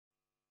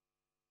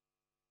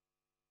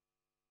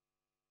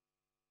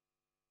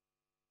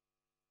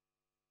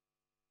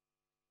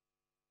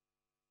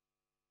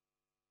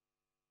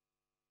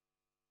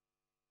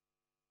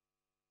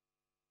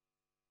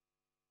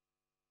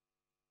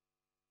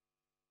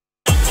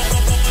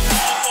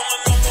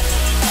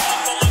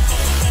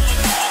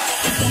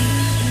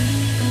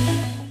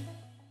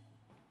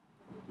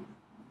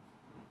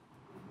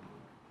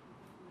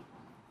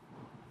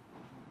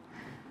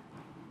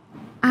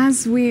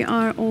As we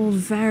are all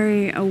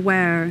very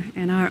aware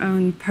in our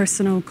own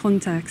personal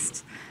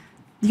context,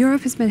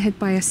 Europe has been hit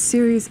by a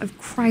series of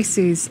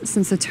crises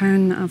since the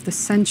turn of the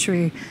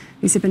century.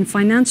 These have been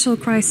financial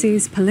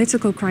crises,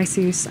 political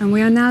crises, and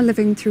we are now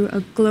living through a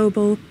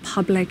global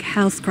public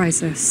health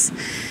crisis.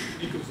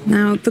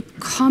 Now, the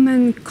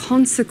common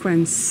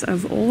consequence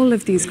of all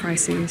of these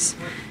crises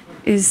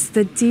is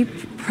the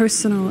deep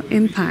personal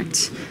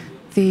impact,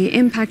 the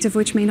impact of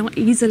which may not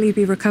easily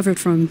be recovered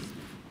from.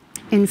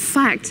 In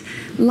fact,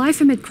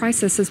 life amid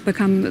crisis has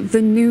become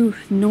the new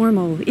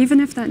normal, even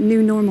if that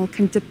new normal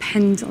can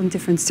depend on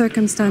different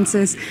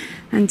circumstances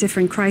and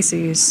different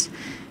crises.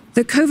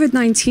 The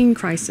COVID-19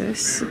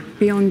 crisis,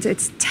 beyond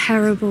its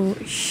terrible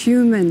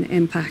human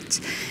impact,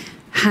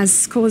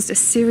 has caused a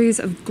series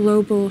of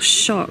global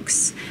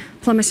shocks,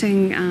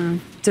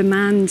 plummeting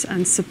demand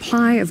and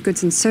supply of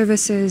goods and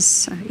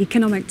services,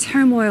 economic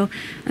turmoil,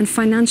 and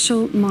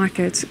financial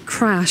market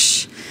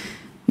crash.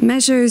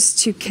 Measures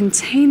to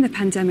contain the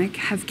pandemic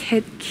have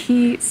hit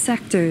key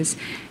sectors,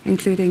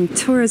 including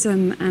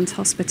tourism and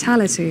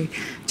hospitality,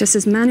 just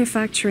as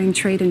manufacturing,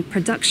 trade, and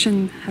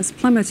production has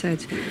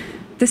plummeted.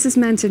 This has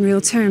meant, in real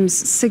terms,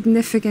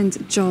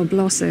 significant job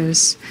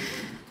losses.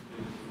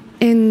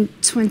 In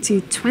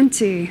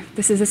 2020,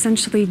 this has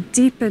essentially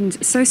deepened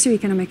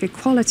socioeconomic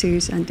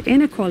inequalities and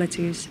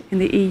inequalities in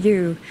the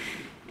EU.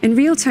 In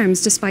real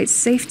terms, despite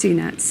safety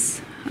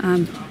nets,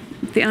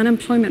 the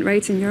unemployment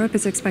rate in Europe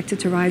is expected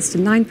to rise to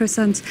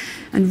 9%,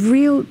 and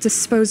real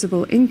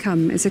disposable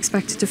income is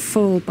expected to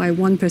fall by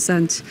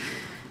 1%.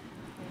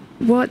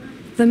 What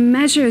the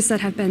measures that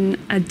have been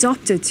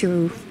adopted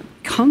to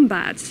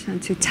combat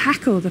and to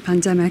tackle the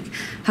pandemic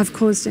have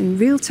caused in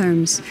real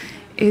terms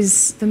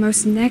is the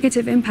most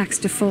negative impacts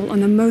to fall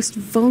on the most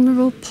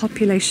vulnerable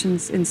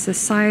populations in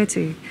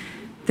society.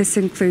 This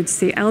includes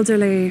the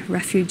elderly,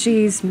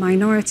 refugees,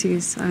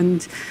 minorities,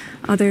 and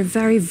other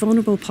very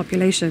vulnerable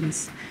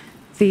populations.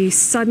 The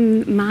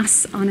sudden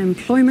mass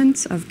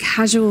unemployment of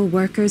casual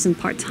workers and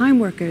part-time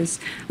workers,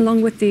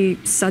 along with the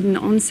sudden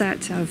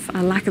onset of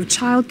a lack of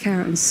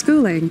childcare and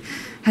schooling,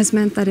 has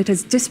meant that it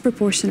has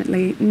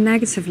disproportionately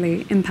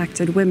negatively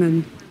impacted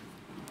women.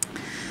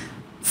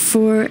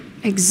 For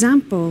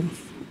example,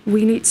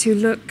 we need to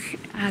look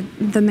at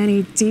the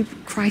many deep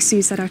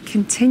crises that are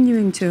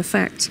continuing to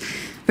affect,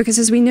 because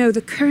as we know,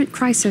 the current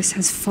crisis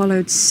has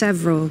followed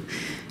several.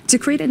 To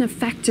create an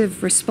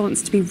effective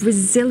response, to be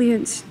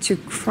resilient to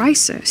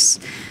crisis,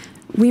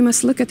 we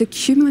must look at the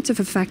cumulative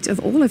effect of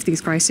all of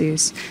these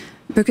crises,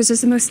 because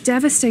as the most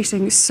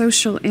devastating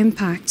social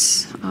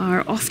impacts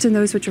are often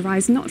those which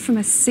arise not from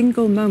a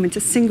single moment, a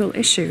single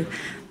issue,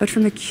 but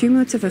from the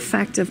cumulative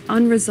effect of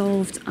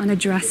unresolved,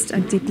 unaddressed,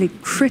 and deeply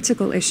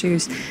critical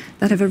issues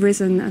that have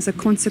arisen as a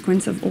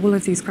consequence of all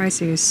of these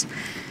crises.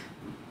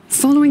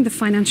 Following the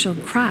financial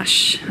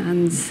crash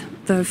and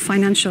the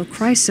financial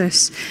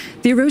crisis,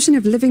 the erosion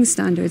of living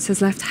standards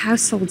has left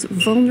households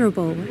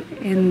vulnerable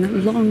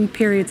in long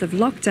periods of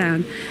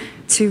lockdown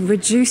to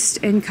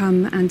reduced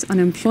income and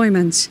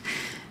unemployment.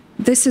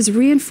 This has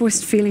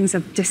reinforced feelings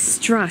of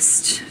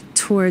distrust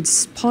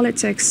towards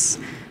politics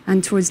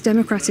and towards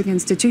democratic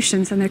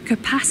institutions and their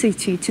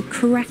capacity to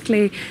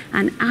correctly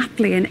and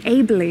aptly and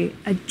ably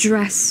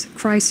address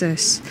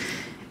crisis.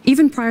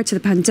 Even prior to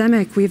the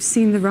pandemic, we have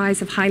seen the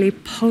rise of highly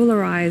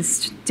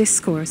polarized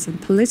discourse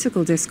and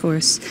political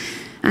discourse,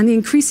 and the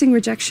increasing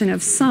rejection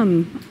of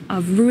some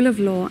of rule of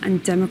law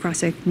and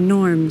democratic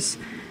norms.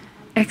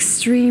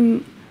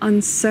 Extreme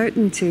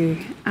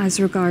uncertainty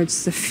as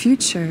regards the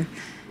future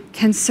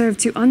can serve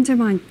to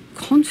undermine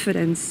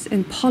confidence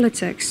in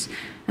politics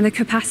and the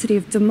capacity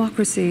of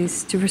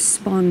democracies to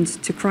respond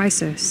to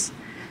crisis.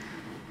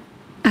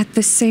 At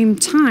the same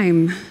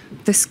time,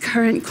 this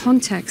current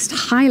context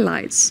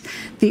highlights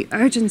the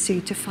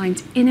urgency to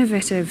find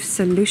innovative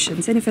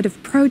solutions,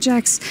 innovative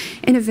projects,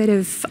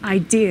 innovative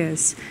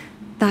ideas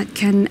that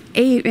can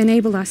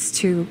enable us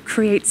to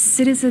create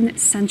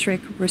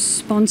citizen-centric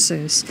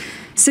responses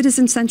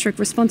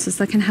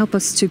that can help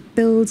us to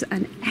build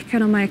an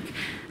economic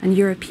and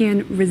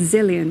European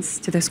resilience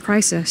to this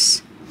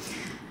crisis.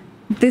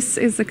 This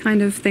is the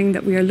kind of thing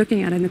that we are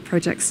looking at in the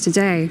projects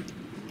today.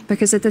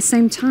 Because at the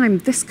same time,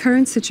 this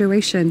current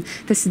situation,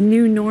 this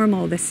new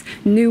normal, this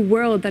new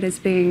world that is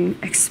being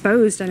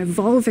exposed and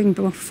evolving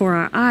before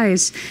our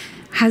eyes,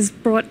 has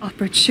brought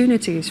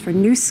opportunities for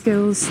new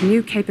skills,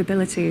 new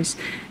capabilities,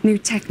 new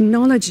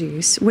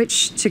technologies,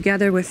 which,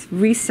 together with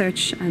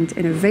research and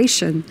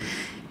innovation,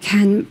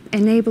 can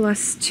enable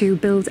us to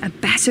build a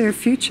better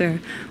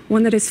future,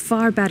 one that is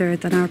far better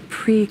than our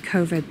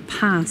pre-COVID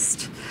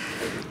past.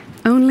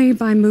 Only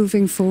by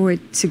moving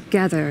forward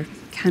together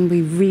can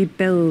we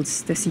rebuild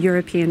this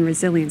European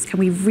resilience? Can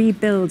we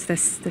rebuild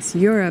this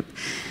Europe?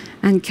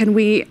 And can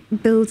we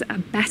build a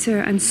better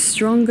and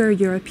stronger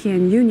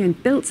European Union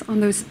built on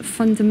those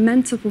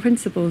fundamental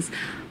principles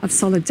of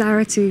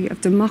solidarity, of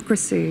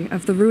democracy,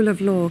 of the rule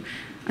of law,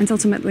 and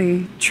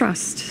ultimately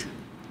trust?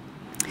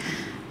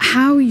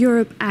 How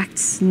Europe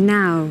acts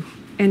now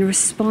in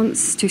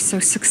response to so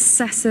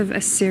successive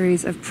a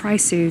series of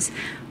crises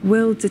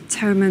will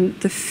determine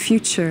the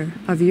future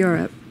of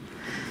Europe.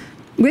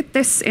 With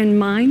this in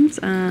mind,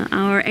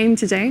 our aim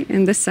today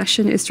in this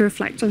session is to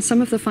reflect on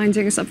some of the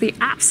findings of the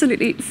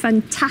absolutely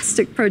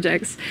fantastic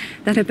projects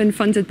that have been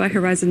funded by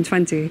Horizon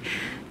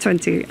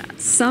 2020.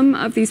 Some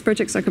of these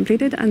projects are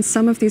completed and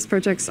some of these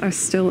projects are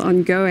still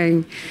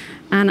ongoing.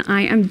 And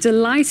I am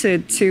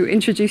delighted to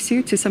introduce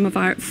you to some of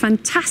our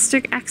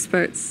fantastic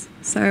experts.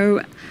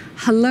 So,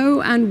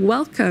 hello and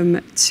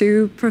welcome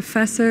to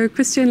Professor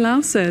Christian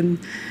Lausen.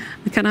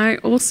 Can I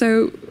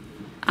also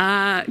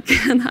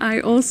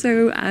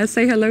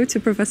say hello to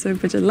Professor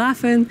Bridget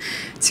Laffin,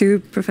 to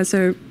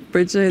Professor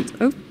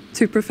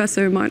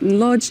Martin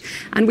Lodge,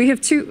 and we have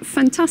two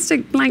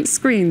fantastic blank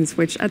screens,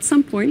 which at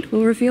some point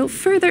will reveal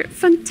further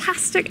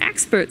fantastic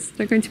experts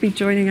that are going to be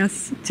joining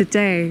us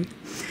today.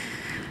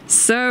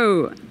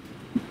 So,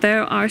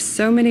 there are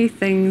so many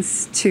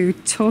things to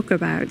talk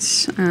about,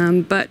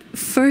 but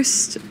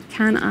first,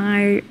 can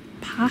I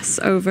pass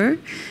over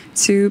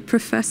to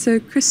Professor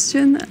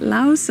Christian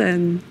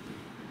Lausen?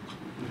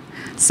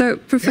 So,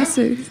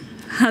 Professor,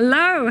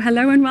 hello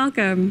and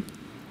welcome.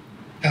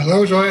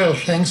 Hello, Joel.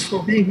 Thanks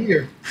for being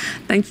here.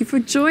 Thank you for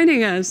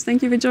joining us.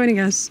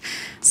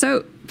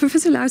 So,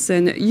 Professor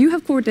Lausen, you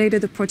have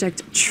coordinated the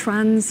project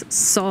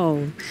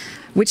TransSol,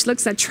 which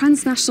looks at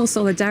transnational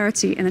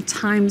solidarity in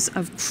times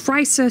of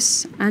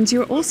crisis, and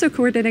you're also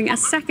coordinating a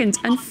second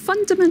and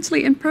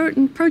fundamentally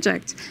important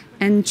project,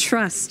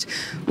 Entrust,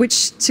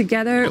 which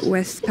together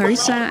with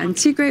Parisa and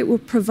Tigray will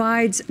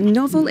provide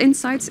novel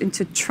insights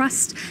into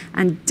trust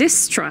and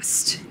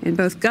distrust in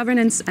both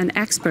governance and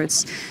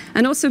experts,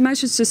 and also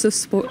measures to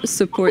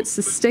support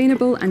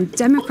sustainable and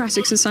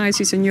democratic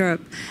societies in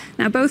Europe.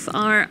 Now, both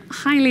are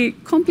highly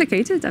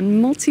complicated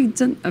and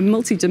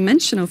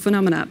multi-dimensional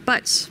phenomena,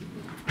 but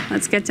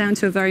let's get down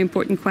to a very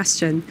important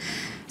question.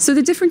 So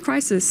the different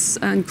crises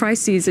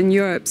in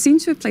Europe seem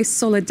to have placed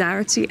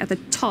solidarity at the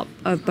top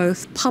of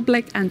both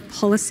public and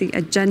policy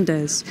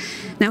agendas.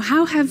 Now,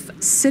 how have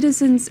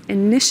citizens'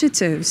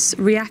 initiatives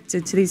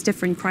reacted to these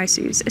different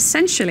crises?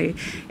 Essentially,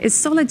 is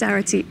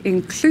solidarity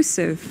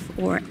inclusive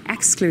or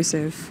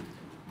exclusive?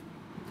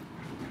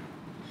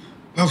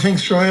 Well,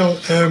 thanks, Joel.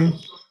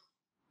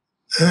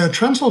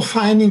 TransSol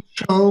findings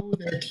show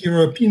that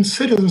European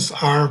citizens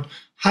are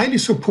highly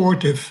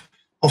supportive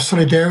of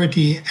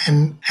solidarity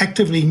and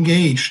actively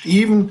engaged,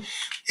 even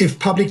if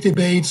public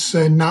debates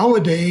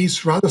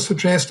nowadays rather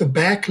suggest a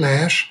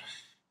backlash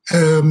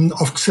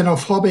of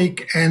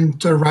xenophobic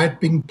and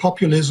right-wing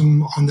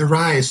populism on the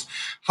rise.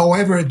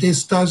 However,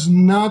 this does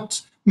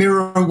not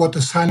mirror what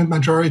the silent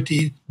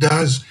majority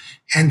does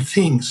and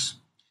thinks.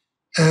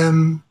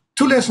 Two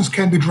lessons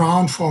can be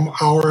drawn from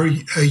our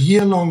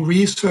year-long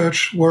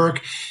research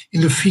work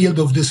in the field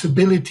of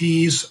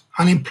disabilities,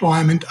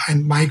 unemployment,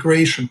 and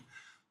migration.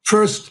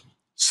 First,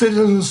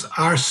 citizens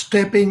are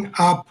stepping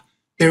up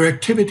their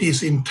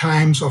activities in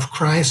times of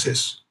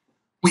crisis.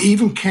 We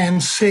even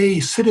can say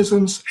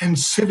citizens and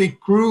civic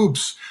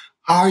groups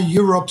are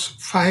Europe's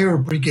fire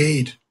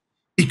brigade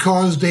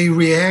because they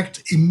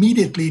react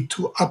immediately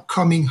to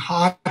upcoming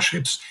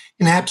hardships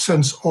in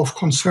absence of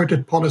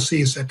concerted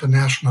policies at the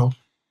national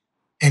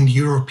and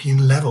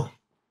European level.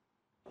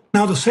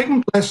 Now, the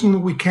second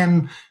lesson we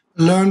can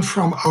learn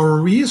from our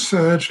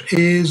research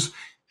is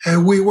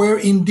we were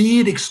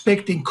indeed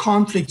expecting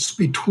conflicts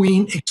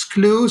between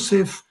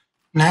exclusive,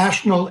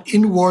 national,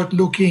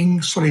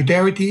 inward-looking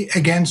solidarity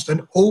against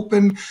an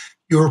open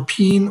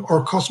European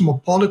or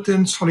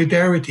cosmopolitan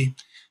solidarity.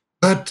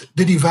 But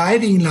the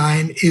dividing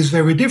line is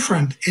very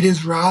different. It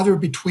is rather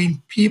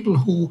between people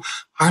who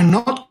are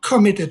not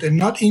committed and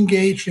not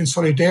engaged in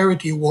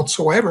solidarity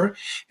whatsoever,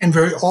 and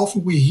very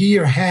often we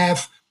here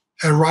have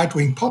a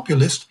right-wing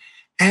populist,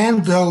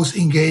 and those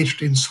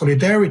engaged in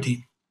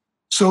solidarity.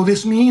 So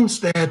this means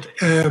that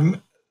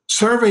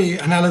survey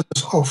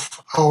analysis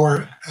of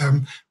our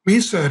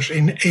research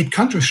in 8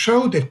 countries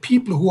show that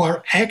people who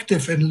are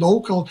active in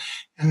local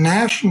and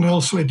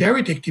national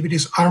solidarity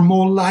activities are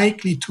more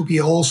likely to be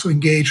also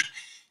engaged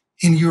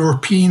in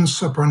European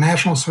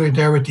supranational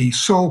solidarity.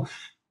 So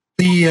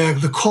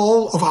the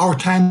call of our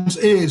times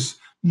is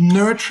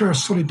nurture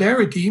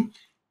solidarity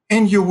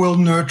and you will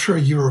nurture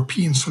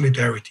European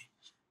solidarity.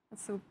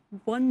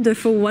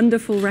 Wonderful,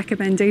 wonderful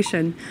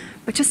recommendation.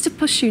 But just to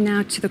push you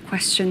now to the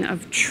question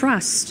of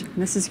trust, and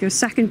this is your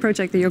second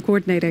project that you're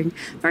coordinating,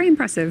 very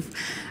impressive.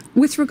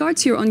 With regard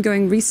to your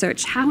ongoing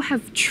research, how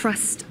have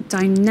trust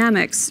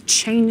dynamics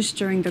changed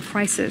during the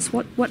crisis?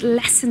 What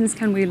lessons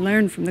can we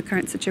learn from the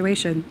current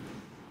situation?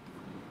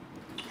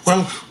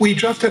 Well, we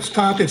just have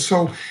started,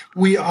 so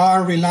we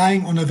are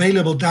relying on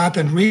available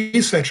data and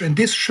research, and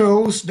this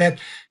shows that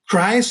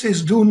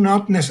crises do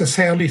not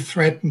necessarily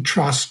threaten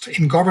trust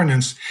in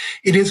governance.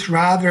 It is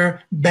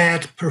rather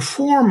bad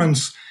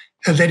performance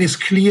that is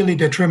clearly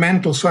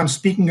detrimental. So I'm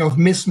speaking of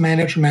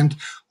mismanagement,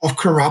 of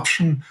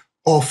corruption,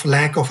 of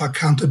lack of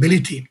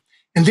accountability.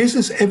 And this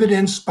is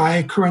evidenced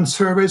by current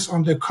surveys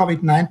on the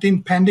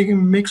COVID-19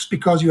 pandemic,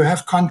 because you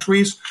have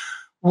countries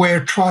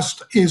where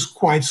trust is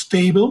quite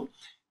stable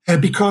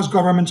because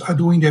governments are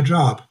doing their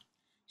job.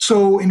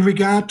 So in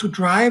regard to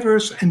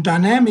drivers and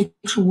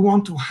dynamics, we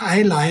want to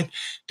highlight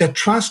that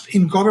trust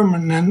in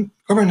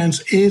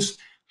governance is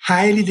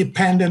highly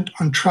dependent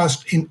on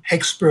trust in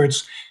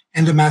experts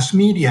and the mass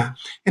media.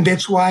 And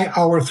that's why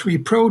our 3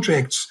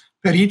 projects,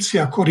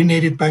 Perizia,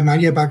 coordinated by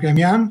Maria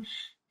Bagramian,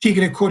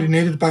 Tigre,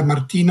 coordinated by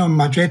Martino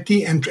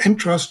Maggetti, and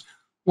Entrust,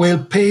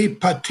 will pay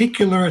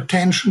particular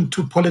attention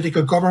to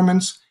political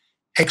governments,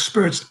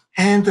 experts,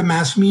 and the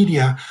mass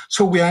media.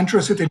 So we are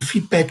interested in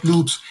feedback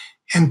loops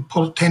and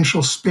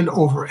potential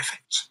spillover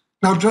effects.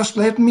 Now, just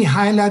let me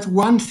highlight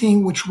one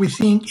thing which we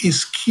think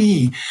is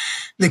key.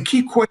 The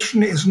key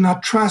question is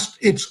not trust,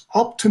 it's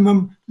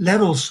optimum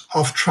levels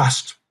of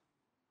trust.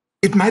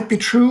 It might be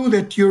true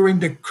that during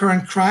the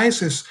current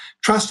crisis,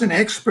 trust in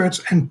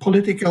experts and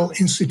political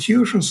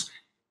institutions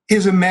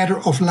is a matter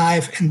of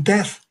life and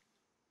death.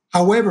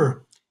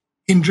 However,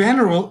 in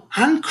general,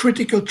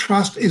 uncritical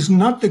trust is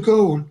not the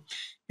goal,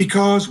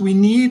 because we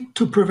need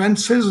to prevent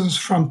citizens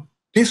from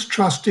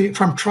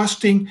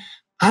trusting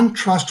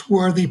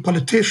untrustworthy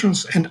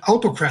politicians and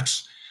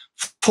autocrats,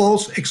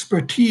 false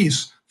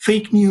expertise,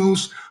 fake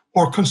news,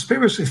 or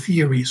conspiracy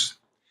theories.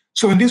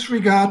 So in this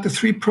regard, the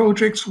 3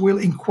 projects will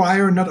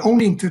inquire not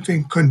only into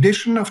the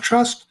condition of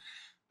trust,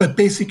 but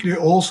basically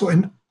also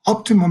in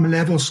optimum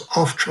levels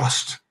of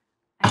trust.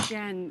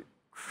 Again,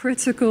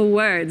 critical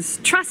words.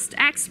 Trust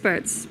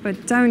experts,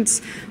 but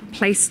don't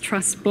place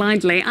trust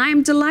blindly. I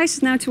am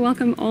delighted now to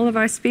welcome all of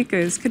our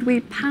speakers. Could we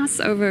pass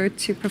over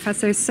to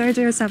Professor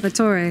Sergio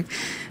Salvatore?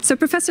 So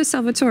Professor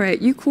Salvatore,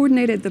 you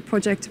coordinated the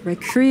project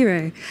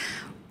Recrire.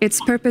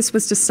 Its purpose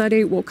was to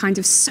study what kind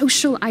of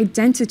social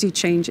identity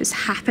change is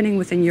happening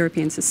within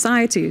European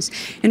societies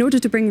in order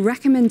to bring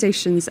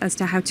recommendations as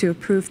to how to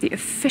improve the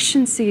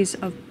efficiencies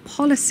of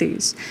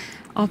policies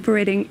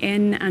operating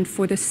in and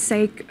for the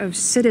sake of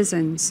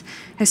citizens,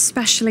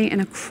 especially in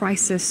a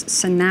crisis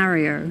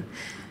scenario.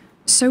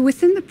 So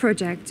within the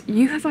project,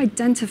 you have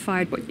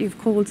identified what you've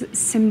called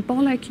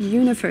symbolic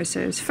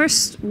universes.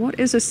 First, what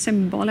is a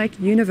symbolic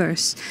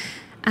universe?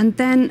 And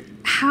then,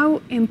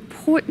 how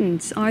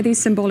important are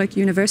these symbolic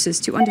universes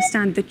to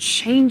understand the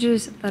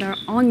changes that are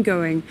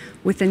ongoing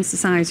within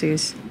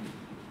societies?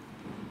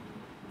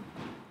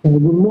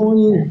 Good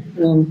morning.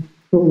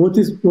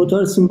 What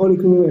are symbolic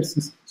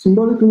universes?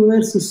 Symbolic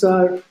universes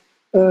are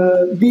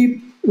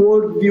deep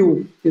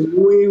worldview, the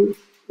way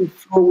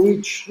through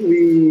which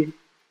we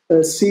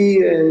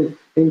see and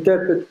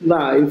interpret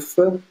life.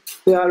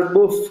 They are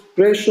both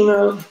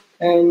rational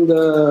and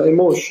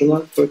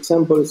emotional. For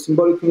example, a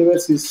symbolic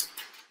universe is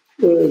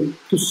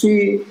to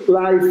see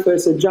life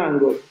as a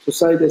jungle,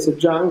 society as a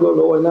jungle,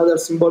 or another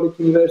symbolic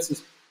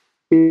universe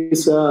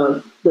is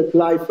that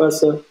life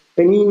has an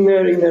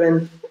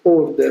inherent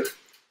order.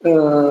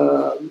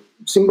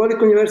 Symbolic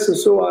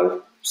universes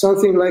are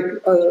something like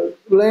a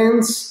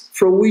lens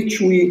through which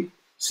we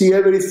see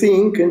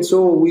everything, and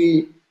so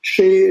we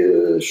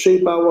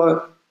shape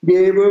our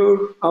behavior,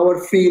 our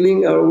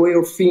feeling, our way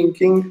of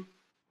thinking,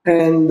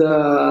 and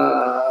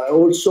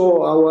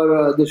also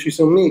our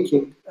decision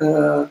making.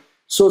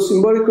 So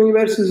symbolic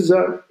universes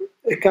are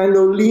a kind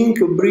of link,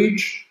 a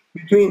bridge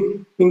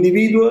between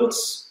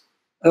individuals,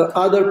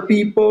 other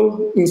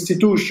people,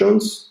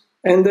 institutions,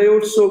 and they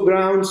also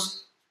grounds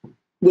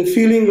the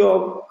feeling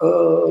of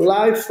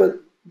life,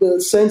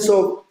 the sense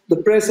of the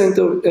present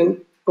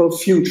and of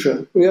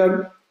future. We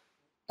have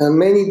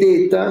many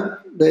data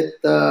that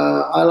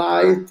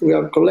highlight, we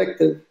have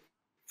collected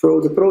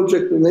through the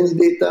project many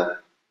data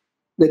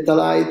that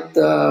highlight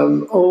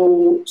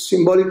how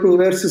symbolic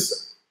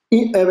universes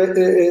have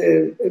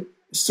a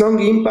strong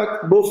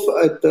impact both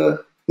at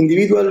the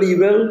individual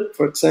level,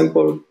 for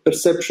example,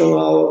 perception of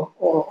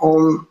our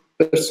own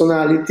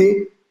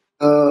personality,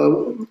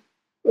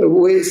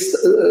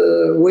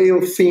 way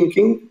of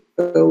thinking,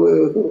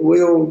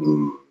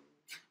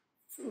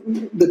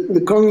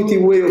 the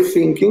cognitive way of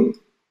thinking.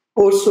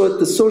 Also at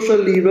the social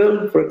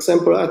level, for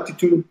example,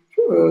 attitude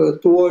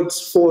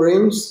towards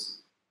foreigners,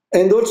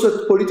 and also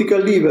at political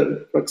level.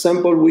 For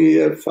example, we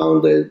have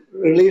found a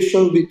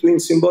relation between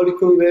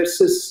symbolic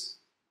universes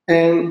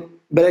and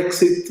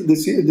Brexit,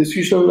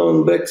 decision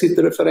on Brexit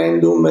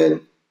referendum and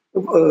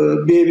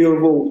behavior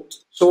vote.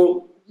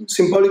 So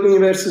symbolic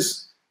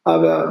universes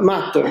have a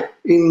matter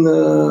in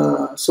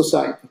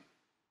society.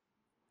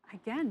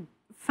 Again,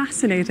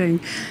 fascinating.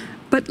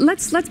 But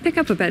let's pick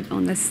up a bit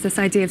on this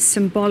idea of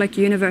symbolic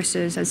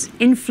universes as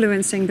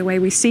influencing the way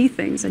we see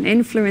things and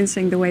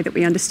influencing the way that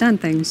we understand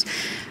things.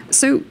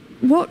 So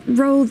what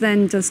role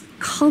then does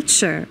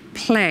culture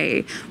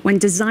play when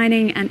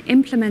designing and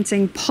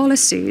implementing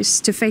policies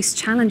to face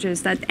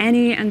challenges that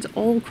any and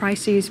all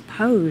crises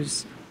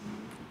pose?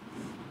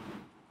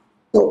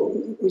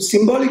 So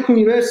symbolic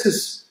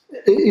universes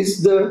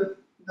is the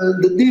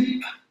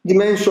deep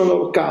dimension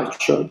of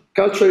culture.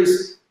 Culture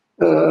is,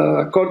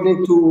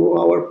 according to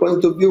our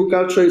point of view,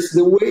 culture is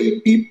the way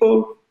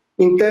people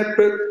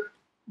interpret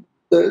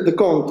the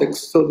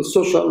context, so the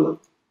social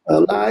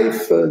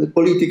life, the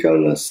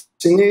political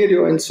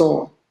scenario, and so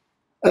on.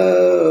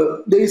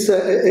 There is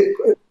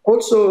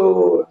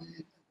also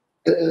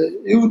a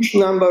huge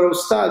number of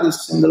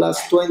studies in the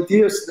last 20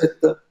 years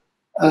that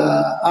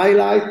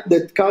highlight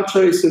that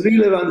culture is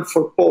relevant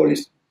for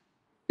policy,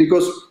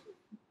 because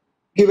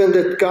given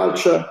that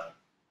culture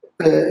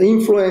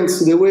influence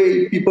the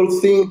way people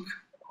think,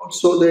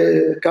 also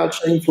the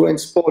culture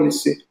influence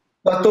policy.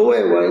 But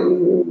however,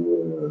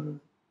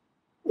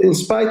 in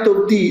spite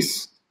of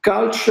this,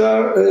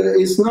 culture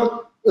is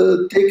not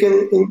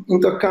taken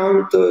into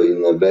account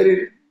in a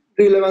very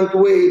relevant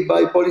way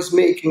by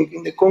policymaking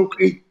in the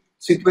concrete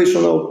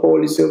situation of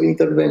policy of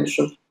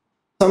intervention.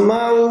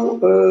 Somehow,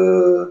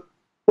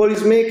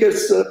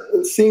 policymakers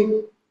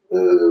think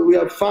we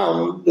have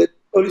found that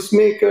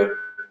policymakers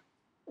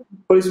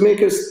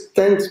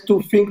tend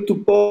to think to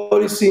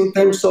policy in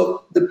terms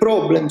of the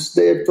problems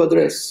they have to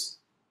address,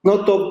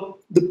 not of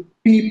the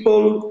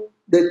people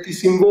that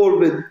is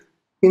involved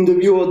in the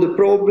view of the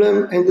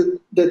problem and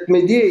that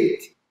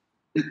mediate,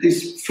 that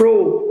is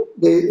through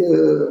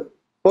the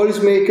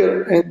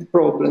policymaker and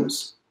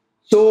problems.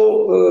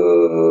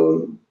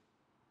 So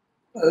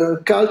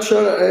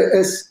culture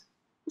as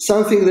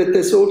something that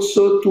has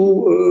also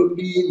to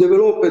be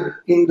developed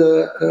in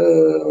the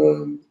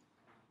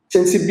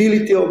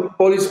sensibility of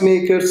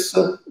policymakers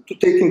to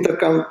take into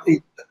account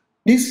it.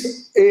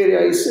 This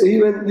area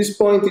this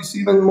point is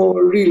even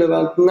more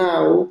relevant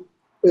now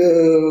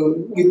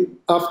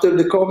after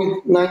the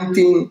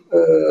COVID-19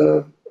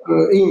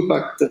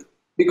 impact,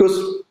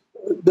 because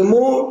the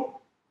more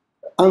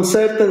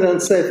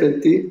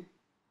uncertainty,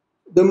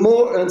 the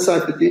more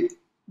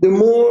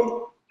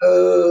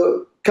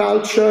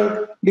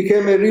culture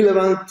became a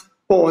relevant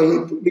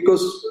point,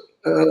 because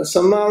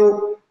somehow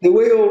the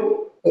way of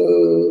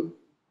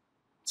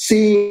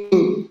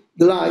seeing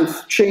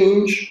life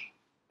change,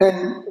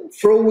 and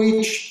through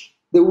which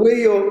the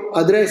way of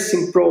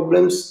addressing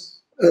problems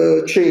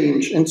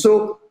change. And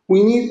so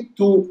we need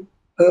to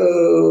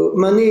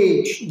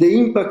manage the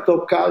impact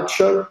of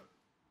culture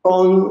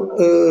on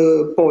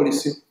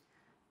policy.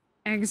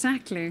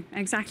 Exactly.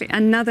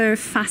 Another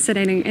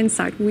fascinating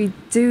insight. We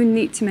do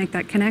need to make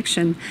that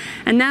connection.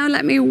 And now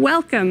let me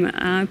welcome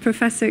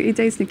Professor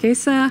Idris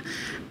Nikesa.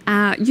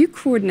 You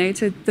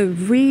coordinated the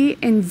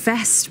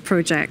Reinvest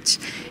project.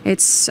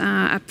 Its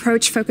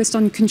approach focused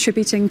on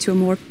contributing to a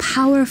more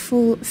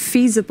powerful,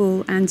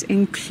 feasible, and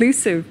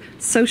inclusive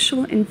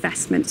social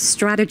investment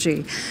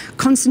strategy,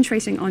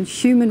 concentrating on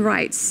human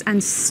rights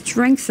and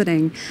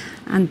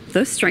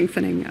the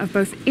strengthening of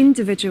both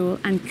individual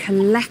and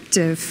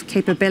collective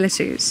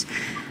capabilities.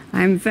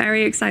 I'm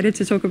very excited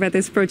to talk about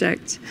this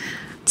project.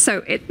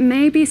 So it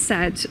may be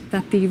said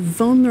that the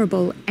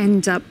vulnerable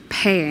end up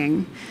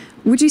paying.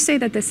 Would you say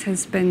that this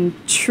has been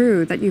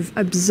true, that you've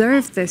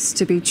observed this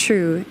to be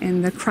true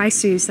in the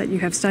crises that you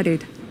have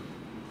studied?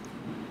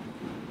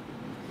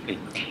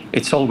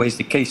 It's always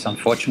the case,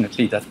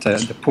 unfortunately, that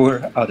the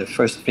poor are the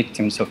first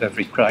victims of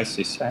every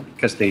crisis,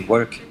 because they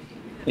work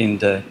in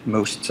the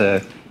most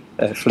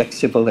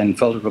flexible and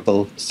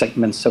vulnerable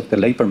segments of the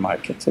labor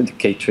market, the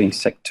catering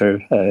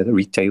sector, the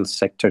retail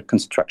sector,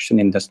 construction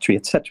industry,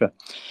 etc.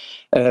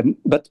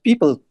 But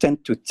people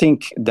tend to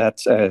think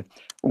that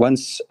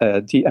once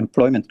the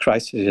employment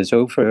crisis is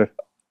over,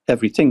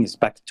 everything is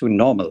back to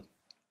normal.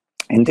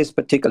 In this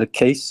particular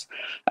case,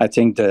 I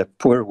think the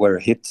poor were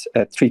hit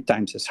 3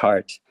 times as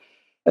hard,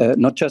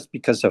 not just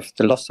because of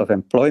the loss of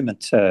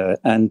employment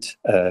and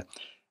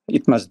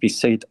it must be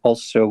said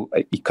also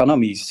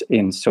economies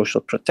in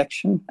social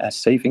protection,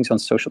 savings on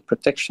social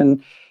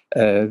protection,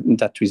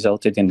 that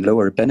resulted in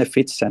lower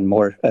benefits and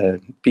more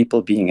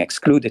people being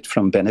excluded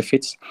from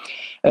benefits,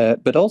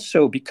 but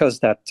also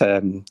because that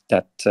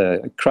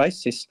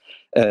crisis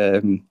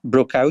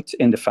broke out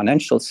in the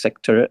financial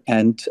sector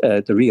and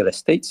the real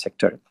estate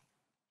sector.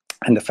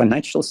 And the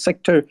financial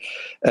sector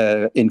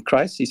in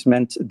crisis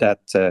meant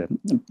that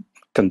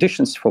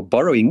conditions for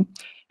borrowing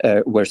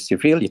were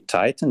severely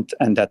tightened,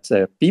 and that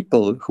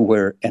people who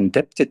were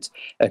indebted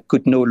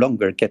could no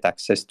longer get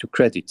access to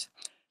credit.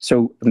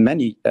 So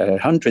many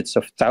hundreds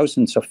of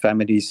thousands of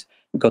families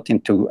got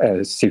into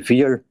a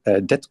severe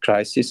debt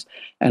crisis,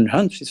 and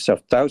hundreds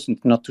of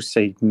thousands, not to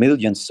say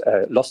millions,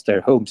 lost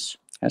their homes.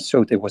 And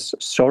so there was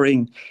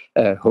soaring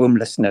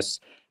homelessness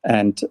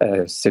and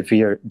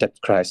severe debt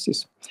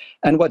crisis.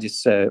 And what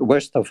is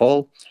worst of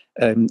all,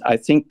 I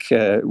think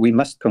we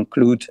must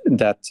conclude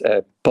that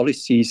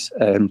policies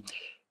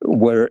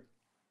were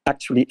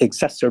actually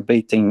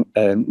exacerbating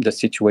the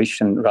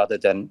situation rather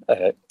than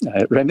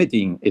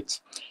remedying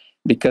it,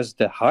 because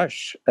the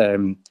harsh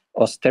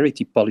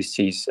austerity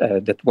policies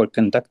that were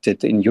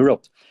conducted in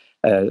Europe,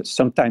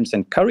 sometimes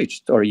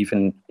encouraged or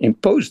even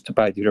imposed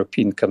by the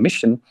European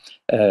Commission.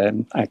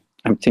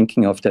 I'm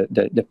thinking of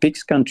the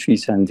PIGS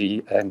countries and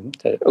the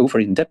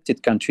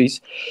over-indebted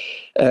countries.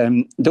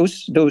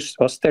 Those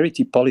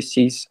austerity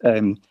policies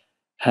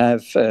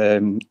have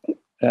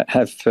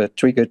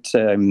triggered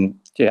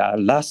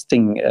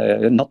lasting,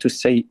 not to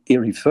say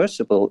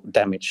irreversible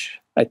damage.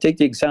 I take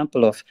the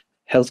example of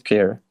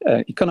healthcare.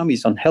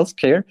 Economies on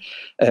healthcare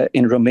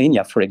in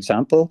Romania, for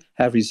example,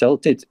 have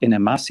resulted in a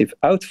massive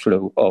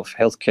outflow of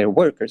healthcare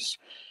workers.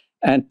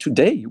 And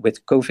today,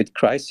 with COVID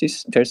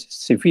crisis, there's a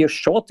severe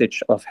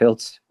shortage of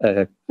health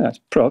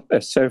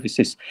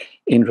services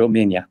in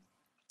Romania.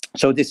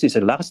 So this is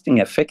a lasting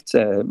effect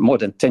more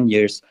than 10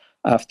 years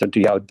after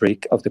the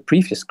outbreak of the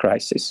previous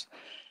crisis.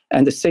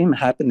 And the same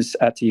happens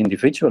at the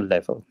individual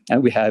level.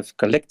 And we have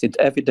collected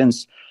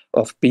evidence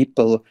of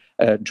people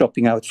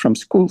dropping out from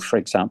school, for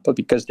example,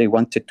 because they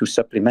wanted to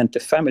supplement the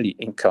family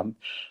income,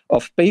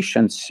 of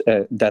patients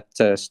that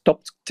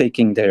stopped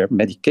taking their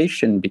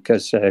medication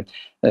because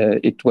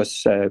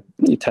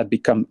it had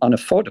become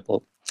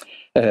unaffordable,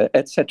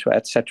 etc.,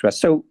 etc.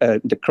 So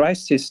the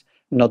crisis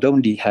not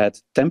only had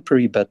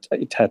temporary, but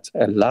it had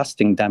a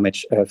lasting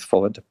damage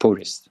for the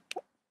poorest.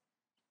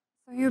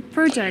 So your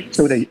project,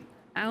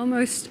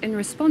 almost in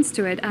response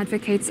to it,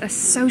 advocates a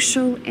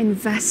social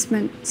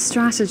investment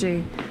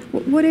strategy.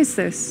 What is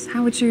this?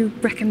 How would you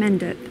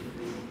recommend it?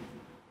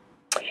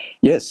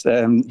 Yes,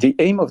 the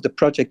aim of the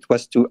project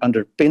was to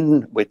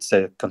underpin with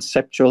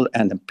conceptual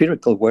and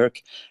empirical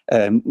work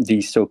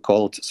the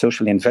so-called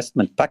social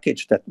investment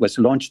package that was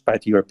launched by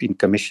the European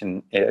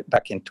Commission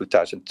back in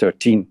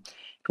 2013.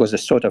 It was a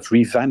sort of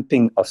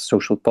revamping of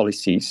social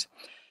policies.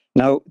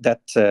 Now,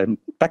 that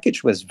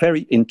package was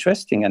very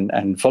interesting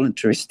and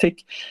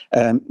voluntaristic,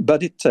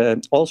 but it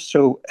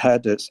also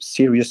had a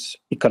serious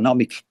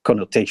economic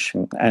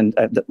connotation. And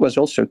that was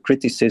also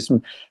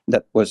criticism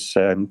that was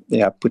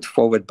put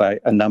forward by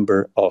a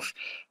number of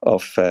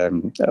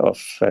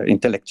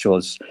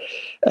intellectuals.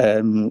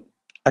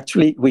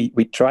 Actually,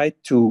 we tried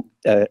to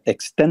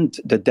extend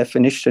the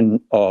definition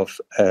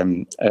of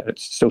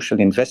social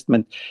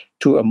investment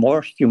to a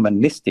more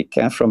humanistic,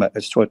 from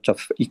a sort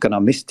of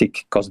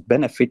economistic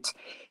cost-benefit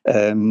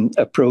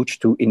approach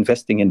to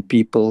investing in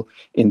people,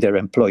 in their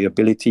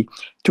employability,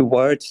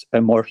 towards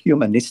a more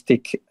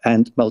humanistic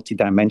and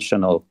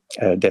multidimensional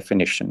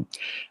definition.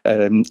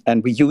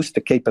 And we used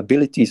the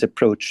capabilities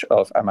approach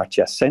of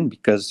Amartya Sen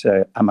because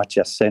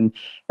Amartya Sen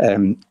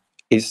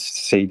is,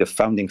 say, the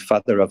founding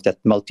father of that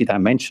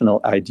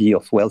multidimensional idea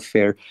of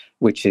welfare,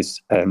 which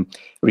is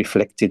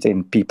reflected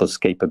in people's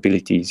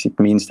capabilities. It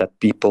means that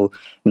people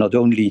not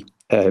only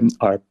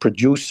are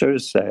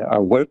producers,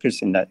 are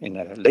workers in a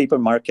labor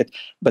market,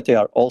 but they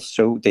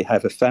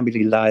have a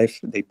family life,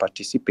 they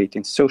participate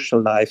in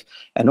social life,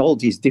 and all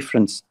these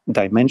different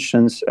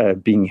dimensions,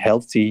 being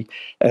healthy,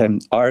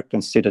 are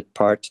considered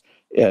part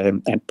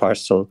and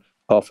parcel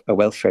of a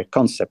welfare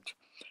concept.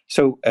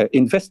 So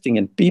investing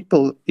in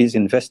people is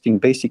investing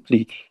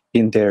basically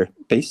in their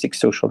basic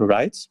social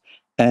rights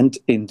and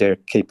in their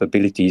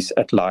capabilities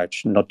at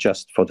large, not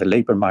just for the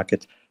labor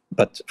market,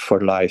 but for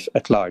life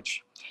at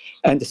large.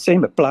 And the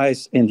same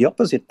applies in the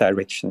opposite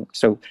direction.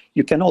 So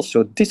you can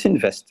also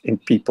disinvest in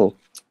people.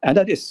 And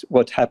that is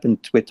what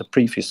happened with the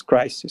previous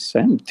crisis.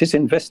 And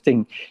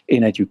disinvesting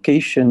in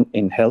education,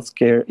 in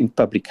healthcare, in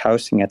public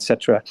housing,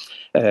 etc.,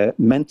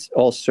 meant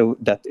also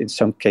that in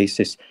some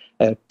cases,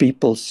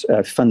 people's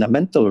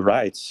fundamental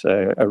rights,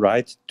 a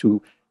right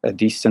to a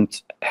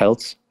decent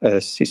health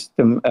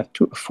system,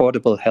 to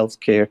affordable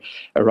healthcare,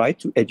 a right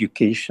to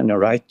education, a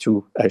right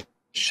to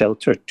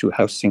shelter, to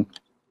housing,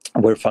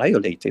 were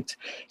violated.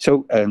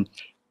 So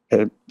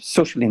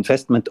social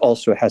investment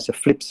also has a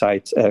flip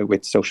side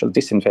with social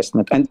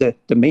disinvestment. And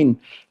the main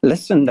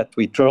lesson that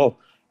we draw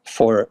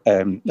for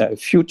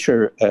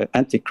future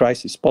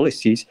anti-crisis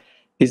policies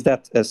is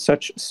that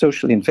such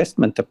social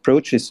investment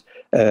approaches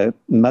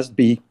must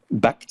be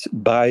backed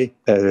by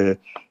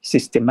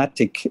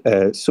systematic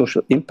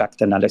social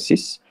impact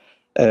analysis.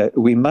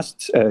 We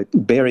must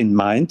bear in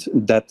mind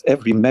that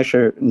every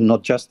measure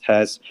not just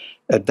has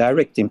a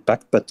direct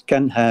impact, but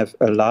can have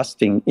a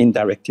lasting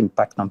indirect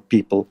impact on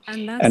people.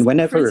 And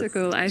that's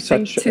critical, I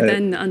think, to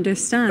then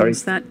understand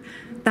that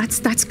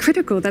that's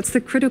critical. That's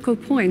the critical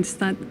point,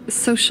 that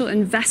social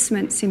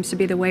investment seems to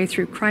be the way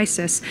through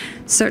crisis,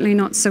 certainly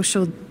not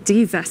social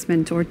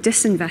divestment or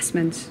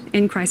disinvestment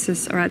in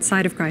crisis or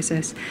outside of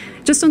crisis.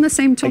 Just on the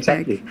same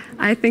topic, exactly.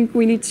 I think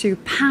we need to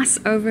pass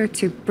over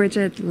to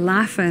Bridget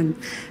Laffin.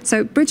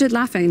 So Bridget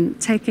Laffin,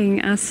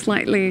 taking a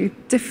slightly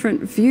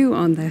different view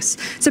on this.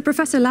 So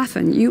Professor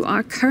Laffin, you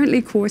are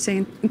currently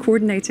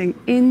coordinating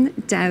in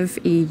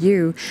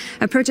DevEU,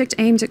 a project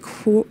aimed at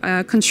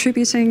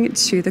contributing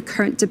to the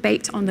current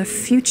debate on the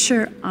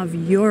future of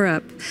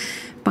Europe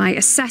by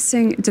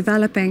assessing,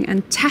 developing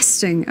and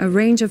testing a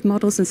range of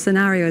models and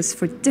scenarios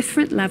for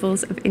different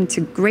levels of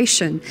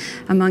integration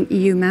among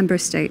EU member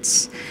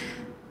states.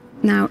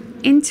 Now,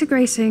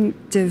 integrating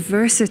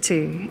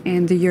diversity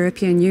in the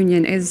European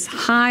Union is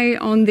high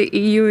on the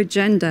EU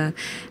agenda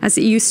as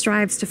the EU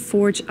strives to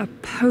forge a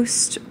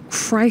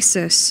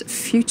post-crisis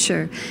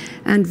future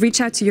and reach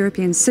out to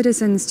European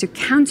citizens to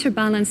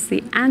counterbalance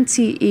the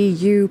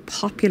anti-EU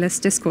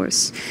populist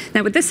discourse.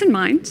 Now, with this in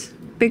mind,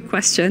 big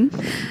question,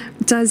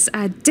 does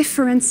a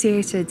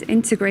differentiated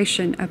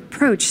integration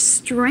approach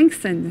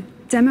strengthen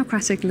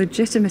democratic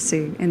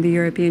legitimacy in the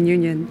European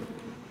Union?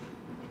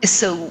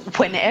 So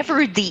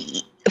whenever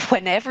the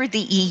whenever the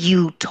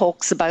EU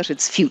talks about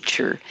its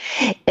future,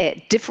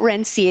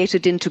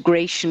 differentiated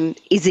integration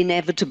is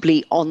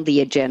inevitably on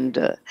the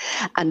agenda.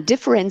 And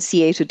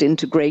differentiated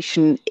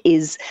integration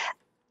is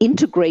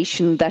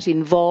integration that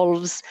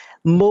involves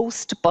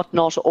most but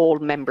not all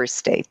member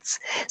states.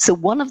 So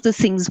one of the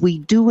things we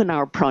do in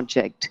our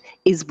project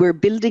is we're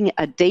building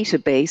a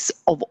database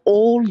of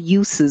all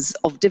uses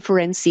of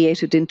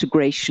differentiated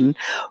integration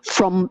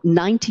from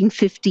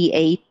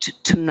 1958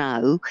 to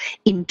now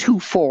in two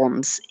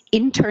forms: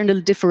 internal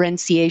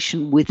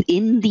differentiation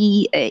within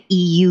the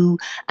EU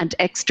and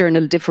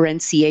external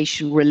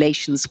differentiation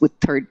relations with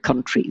third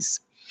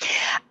countries.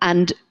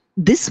 And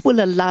this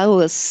will allow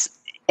us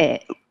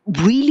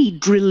really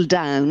drill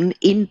down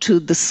into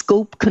the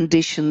scope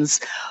conditions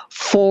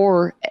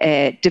for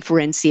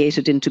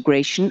differentiated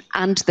integration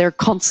and their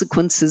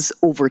consequences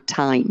over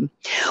time,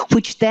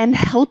 which then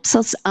helps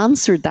us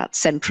answer that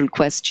central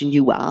question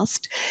you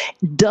asked.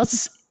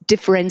 Does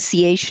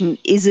differentiation,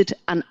 is it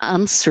an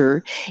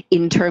answer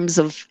in terms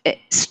of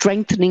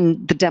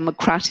strengthening the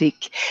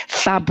democratic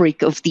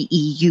fabric of the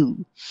EU?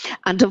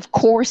 And of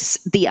course,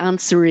 the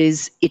answer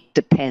is it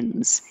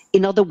depends.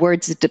 In other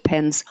words, it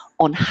depends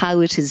on how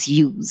it is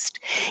used.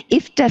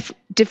 If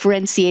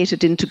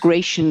differentiated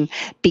integration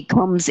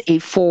becomes a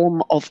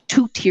form of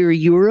two-tier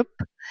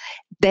Europe,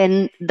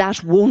 then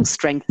that won't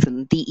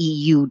strengthen the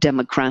EU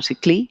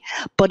democratically.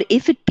 But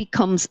if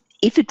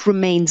it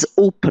remains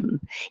open,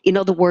 in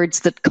other words,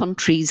 that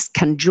countries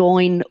can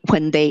join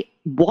when they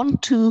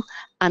want to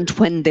and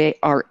when they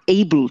are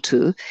able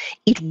to,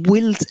 it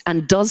will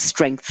and does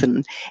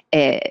strengthen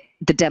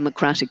the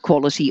democratic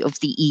quality of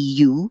the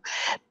EU,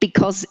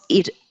 because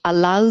it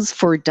allows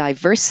for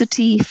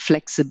diversity,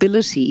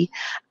 flexibility,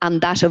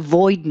 and that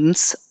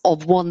avoidance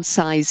of one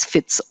size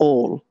fits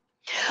all.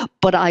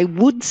 But I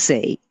would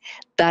say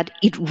that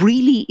it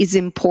really is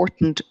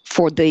important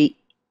for the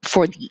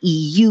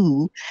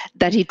EU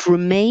that it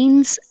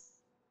remains,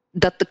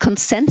 that the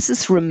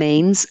consensus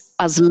remains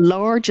as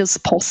large as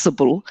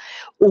possible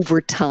over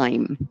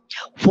time.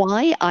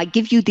 Why? I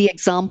give you the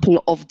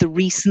example of the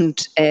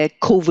recent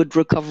COVID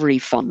recovery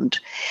fund.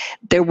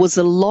 There was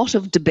a lot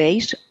of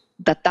debate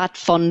that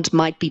fund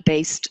might be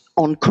based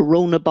on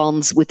corona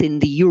bonds within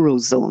the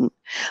Eurozone,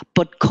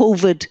 but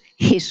COVID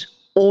hit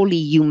all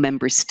EU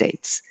member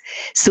states.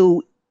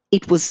 So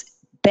it was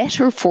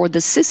better for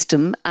the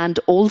system, and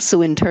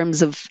also in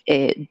terms of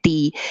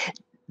the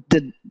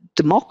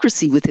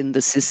democracy within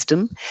the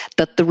system,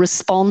 that the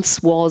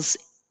response was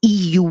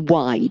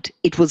EU-wide.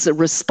 It was a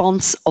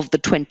response of the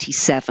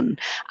 27,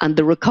 and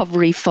the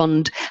recovery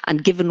fund,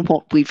 and given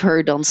what we've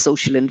heard on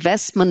social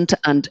investment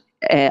and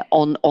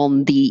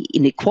on the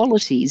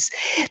inequalities,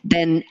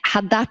 then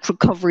had that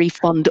recovery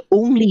fund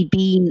only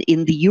been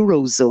in the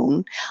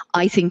Eurozone,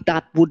 I think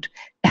that would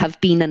have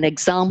been an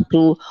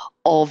example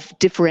of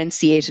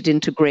differentiated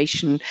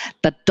integration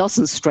that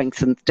doesn't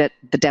strengthen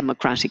the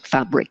democratic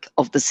fabric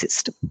of the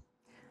system.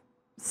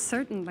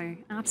 Certainly,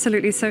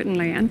 absolutely,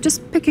 certainly. And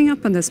just picking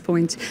up on this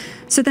point,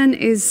 so then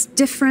is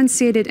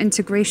differentiated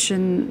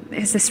integration,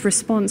 is this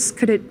response,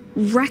 could it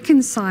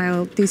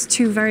reconcile these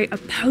two very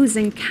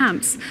opposing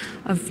camps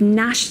of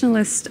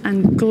nationalist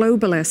and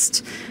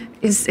globalist?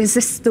 Is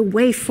this the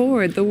way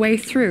forward, the way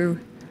through?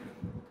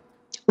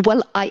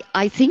 Well,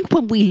 I think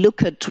when we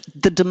look at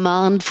the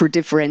demand for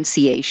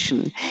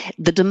differentiation,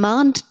 the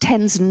demand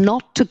tends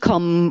not to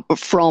come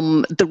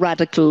from the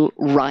radical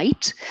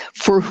right,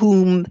 for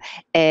whom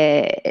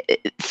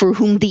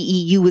the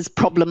EU is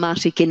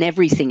problematic in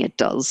everything it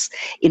does.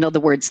 In other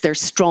words, they're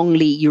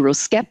strongly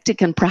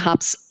Eurosceptic, and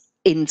perhaps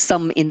in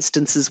some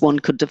instances one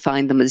could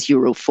define them as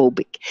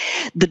Europhobic.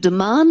 The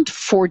demand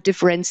for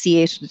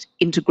differentiated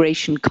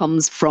integration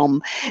comes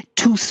from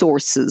two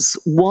sources.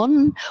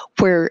 One,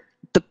 where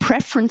the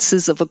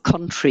preferences of a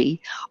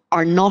country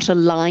are not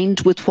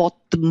aligned with what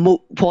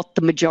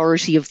the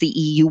majority of the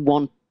EU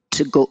want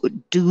to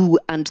do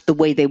and the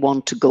way they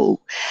want to go.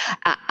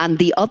 And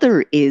the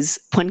other is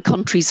when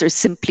countries are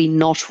simply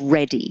not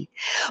ready.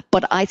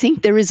 But I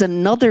think there is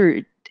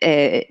another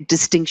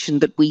distinction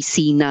that we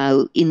see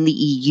now in the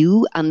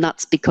EU, and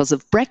that's because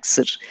of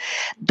Brexit,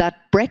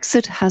 that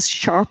Brexit has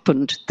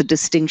sharpened the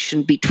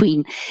distinction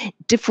between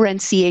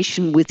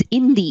differentiation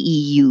within the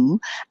EU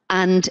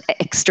and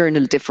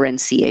external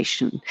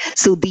differentiation.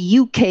 So the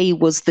UK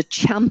was the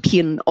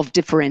champion of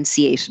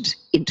differentiated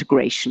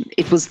integration.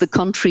 It was the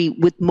country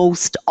with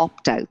most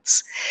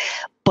opt-outs.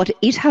 But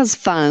it has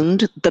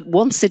found that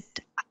once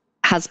it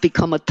has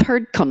become a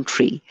third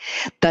country,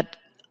 that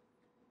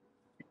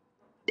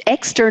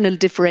external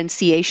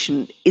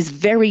differentiation is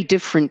very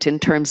different in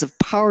terms of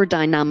power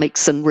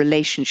dynamics and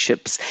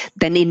relationships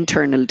than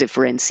internal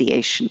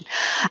differentiation.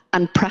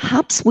 And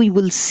perhaps we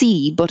will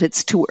see, but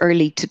it's too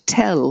early to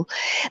tell,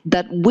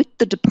 that with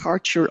the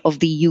departure of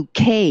the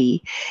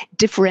UK,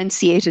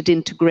 differentiated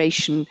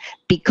integration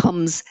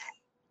weakens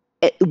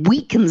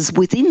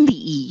within the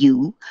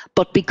EU,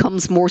 but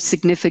becomes more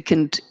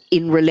significant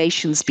in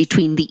relations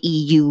between the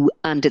EU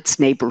and its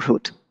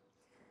neighbourhood.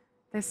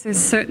 This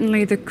is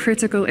certainly the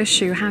critical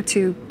issue, how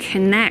to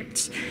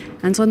connect.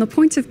 And on the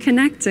point of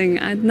connecting,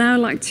 I'd now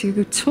like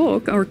to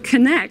talk or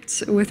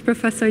connect with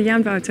Professor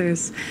Jan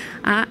Wouters.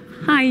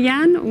 Hi,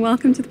 Jan.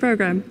 Welcome to the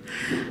program.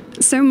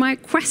 So my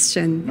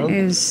question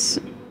is,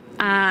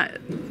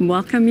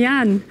 welcome,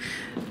 Jan.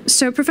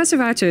 So, Professor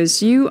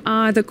Wouters, you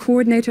are the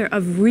coordinator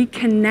of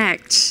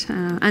Reconnect,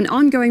 an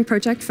ongoing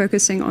project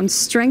focusing on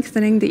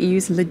strengthening the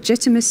EU's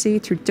legitimacy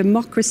through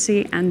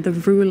democracy and the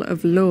rule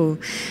of law.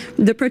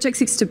 The project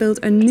seeks to build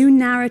a new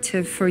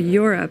narrative for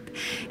Europe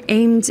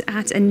aimed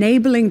at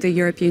enabling the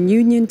European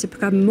Union to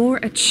become more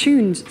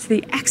attuned to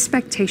the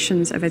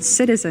expectations of its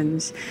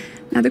citizens.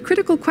 Now, the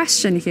critical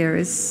question here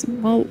is,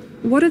 well,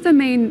 what are the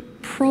main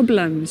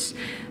problems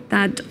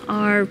that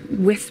are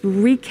with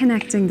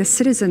reconnecting the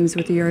citizens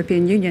with the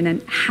European Union,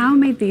 and how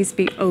may these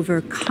be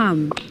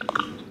overcome?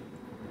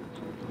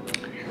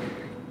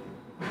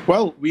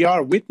 Well, we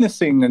are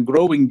witnessing a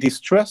growing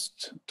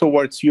distrust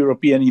towards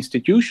European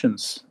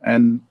institutions,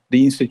 and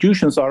the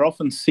institutions are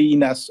often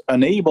seen as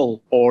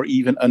unable or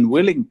even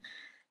unwilling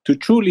to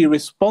truly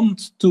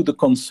respond to the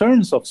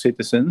concerns of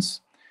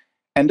citizens,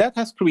 and that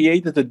has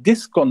created a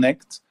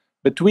disconnect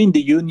between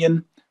the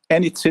Union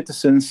and its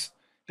citizens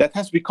that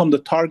has become the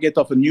target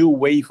of a new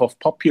wave of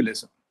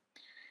populism.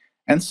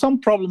 And some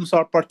problems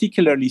are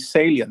particularly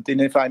salient, and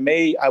if I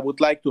may, I would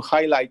like to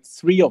highlight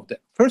three of them.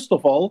 First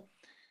of all,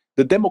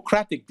 the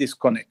democratic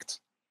disconnect.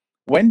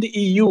 When the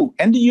EU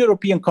and the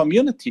European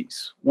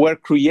communities were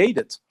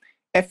created,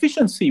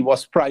 efficiency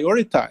was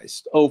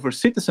prioritized over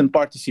citizen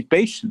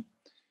participation.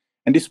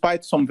 And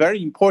despite some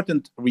very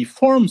important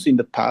reforms in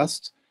the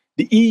past,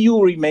 the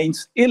EU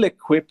remains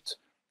ill-equipped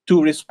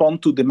to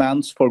respond to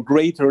demands for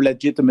greater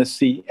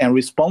legitimacy and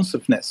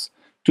responsiveness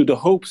to the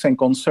hopes and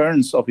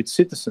concerns of its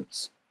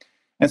citizens.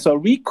 And so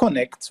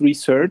Reconnect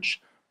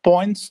research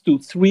points to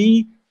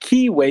three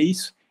key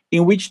ways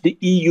in which the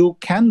EU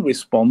can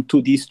respond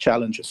to these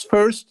challenges.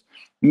 First,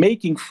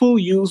 making full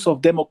use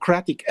of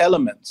democratic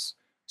elements,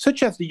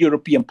 such as the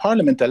European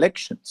Parliament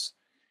elections.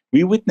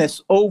 We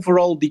witness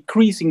overall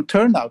decreasing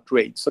turnout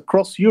rates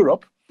across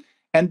Europe,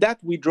 and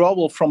that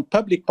withdrawal from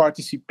public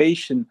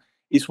participation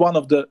is one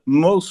of the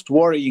most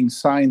worrying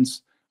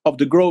signs of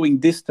the growing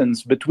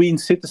distance between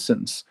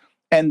citizens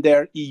and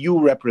their EU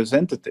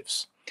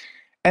representatives.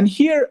 And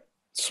here,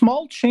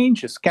 small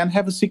changes can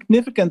have a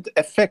significant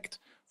effect.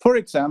 For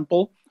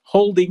example,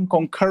 holding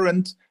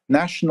concurrent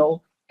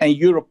national and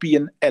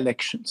European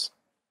elections.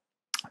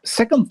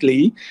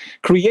 Secondly,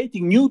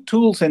 creating new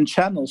tools and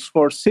channels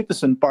for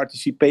citizen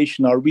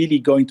participation are really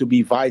going to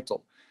be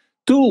vital.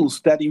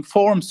 Tools that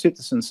inform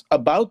citizens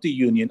about the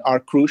Union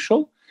are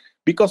crucial,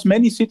 because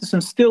many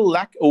citizens still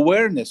lack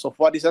awareness of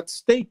what is at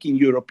stake in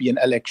European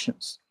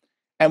elections.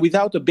 And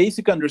without a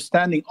basic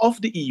understanding of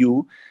the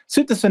EU,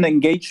 citizen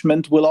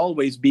engagement will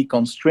always be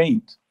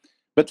constrained.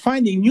 But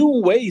finding new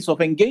ways of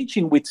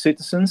engaging with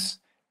citizens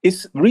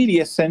is really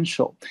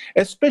essential,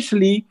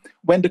 especially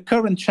when the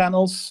current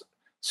channels,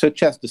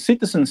 such as the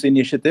Citizens'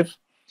 Initiative,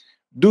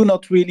 do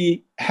not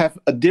really have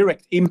a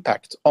direct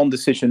impact on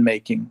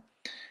decision-making.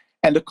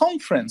 And the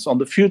conference on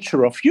the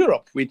future of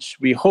Europe, which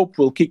we hope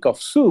will kick off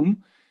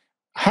soon,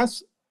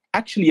 has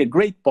actually a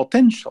great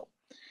potential.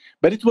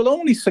 But it will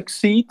only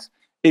succeed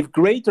if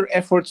greater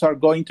efforts are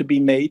going to be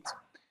made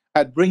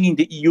at bringing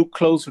the EU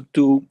closer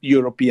to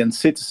European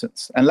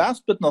citizens. And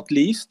last but not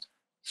least,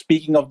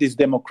 speaking of this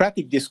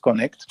democratic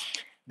disconnect,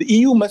 the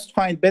EU must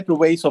find better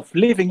ways of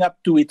living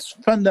up to its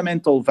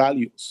fundamental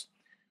values,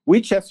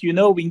 which, as you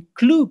know,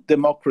 include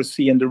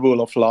democracy and the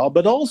rule of law,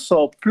 but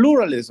also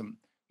pluralism,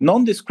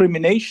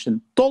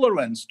 non-discrimination,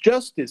 tolerance,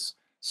 justice,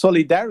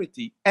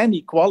 solidarity, and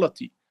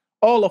equality,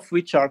 all of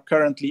which are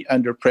currently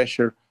under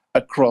pressure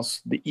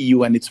across the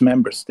EU and its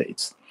member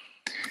states.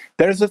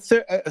 There is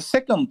a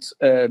second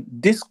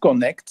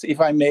disconnect, if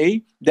I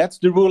may, that's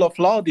the rule of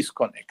law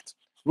disconnect.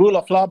 Rule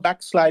of law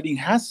backsliding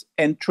has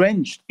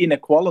entrenched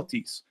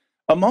inequalities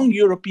among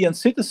European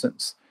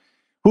citizens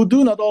who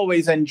do not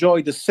always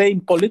enjoy the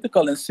same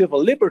political and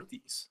civil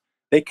liberties.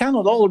 They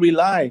cannot all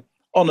rely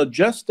on a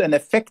just and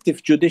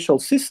effective judicial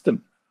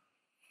system,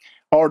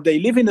 or they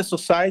live in a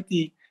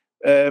society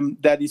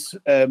that is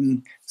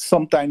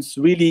sometimes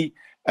really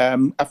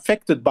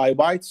affected by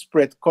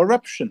widespread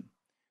corruption.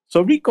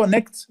 So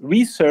Reconnect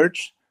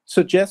research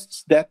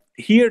suggests that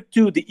here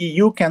too the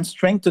EU can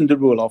strengthen the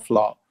rule of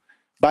law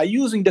by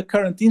using the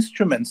current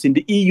instruments in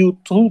the EU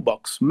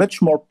toolbox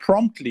much more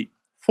promptly,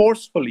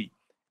 forcefully,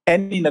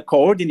 and in a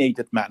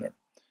coordinated manner.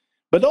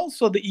 But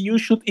also the EU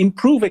should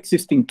improve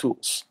existing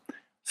tools.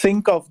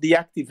 Think of the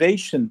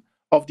activation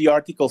of the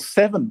Article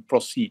 7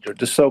 procedure,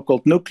 the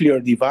so-called nuclear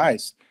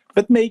device,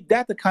 but make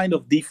that a kind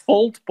of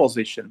default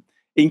position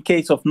in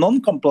case of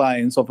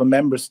non-compliance of a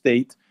member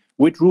state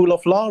with rule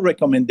of law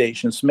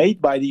recommendations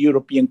made by the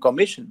European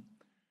Commission,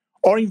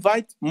 or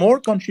invite more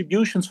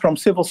contributions from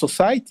civil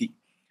society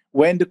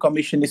when the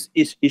Commission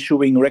is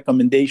issuing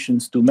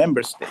recommendations to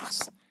member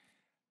states.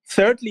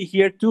 Thirdly,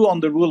 here too on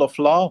the rule of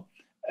law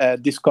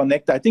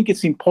disconnect, I think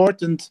it's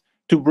important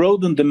to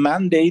broaden the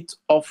mandate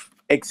of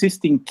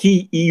existing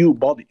key EU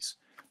bodies.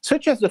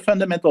 such as the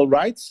Fundamental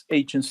Rights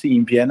Agency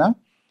in Vienna,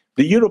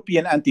 the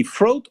European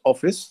Anti-Fraud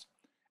Office,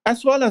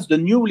 as well as the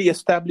newly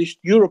established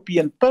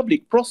European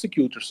Public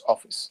Prosecutor's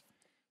Office,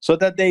 so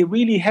that they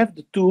really have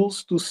the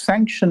tools to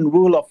sanction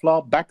rule of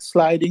law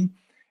backsliding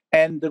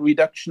and the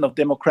reduction of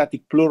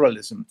democratic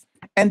pluralism,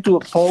 and to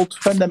uphold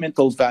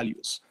fundamental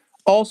values,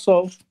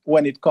 also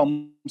when it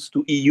comes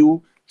to EU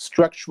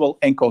structural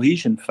and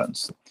cohesion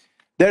funds.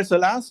 There's a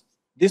last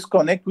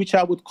disconnect, which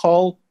I would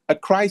call a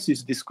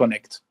crisis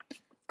disconnect.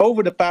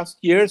 Over the past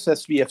years,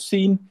 as we have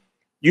seen,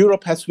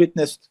 Europe has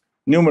witnessed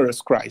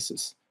numerous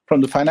crises,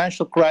 from the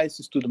financial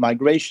crisis to the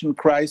migration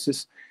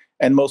crisis,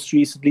 and most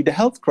recently the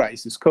health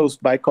crisis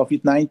caused by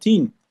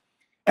COVID-19.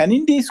 And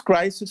in these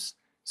crises,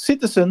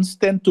 citizens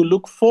tend to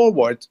look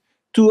forward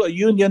to a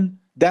union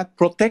that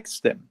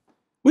protects them,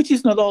 which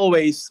is not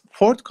always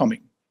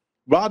forthcoming.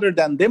 Rather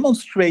than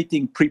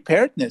demonstrating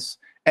preparedness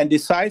and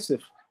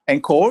decisive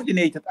and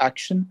coordinated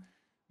action,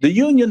 the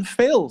union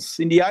fails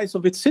in the eyes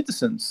of its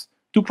citizens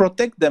to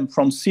protect them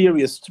from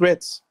serious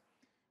threats.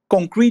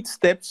 Concrete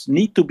steps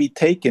need to be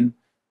taken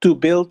to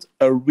build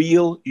a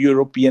real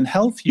European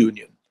health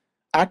union,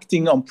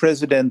 acting on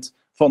President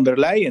von der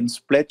Leyen's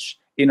pledge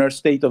in her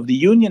State of the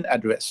Union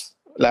address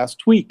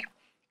last week.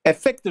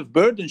 Effective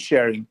burden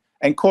sharing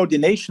and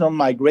coordination on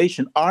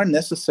migration are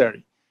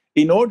necessary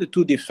in order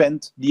to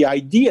defend the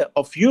idea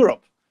of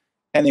Europe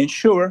and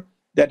ensure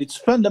that its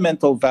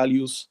fundamental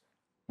values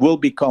will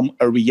become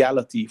a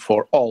reality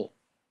for all.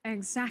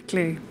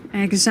 Exactly.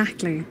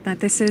 That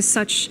this is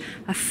such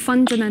a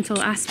fundamental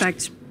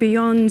aspect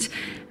beyond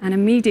and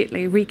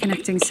immediately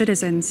reconnecting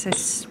citizens.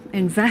 It's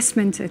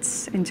investment,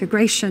 it's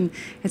integration,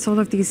 it's all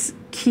of these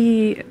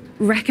key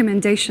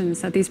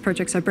recommendations that these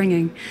projects are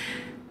bringing.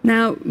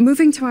 Now,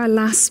 moving to our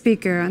last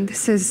speaker, and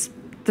this is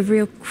the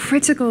real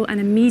critical and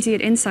immediate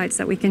insights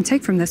that we can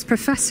take from this.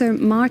 Professor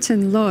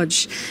Martin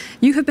Lodge,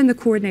 you have been the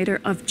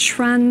coordinator of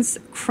Trans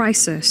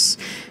Crisis.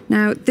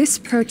 Now, this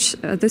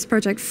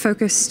project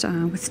focused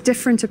with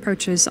different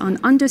approaches on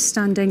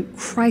understanding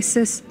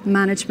crisis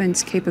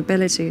management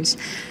capabilities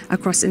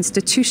across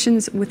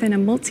institutions within a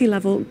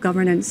multi-level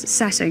governance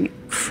setting,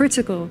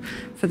 critical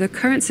for the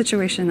current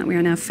situation that we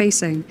are now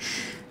facing.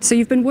 So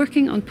you've been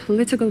working on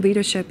political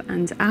leadership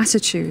and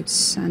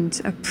attitudes and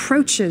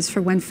approaches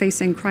for when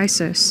facing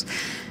crisis.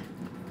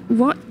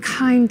 What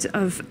kind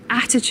of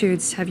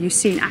attitudes have you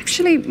seen?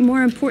 Actually,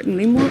 more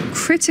importantly, more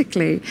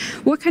critically,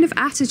 what kind of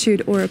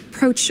attitude or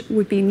approach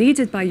would be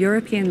needed by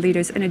European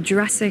leaders in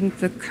addressing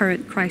the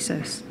current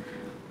crisis?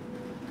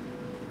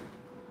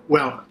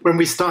 Well, when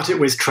we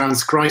started with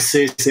Trans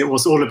Crisis, it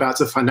was all about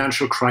the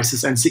financial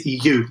crisis and the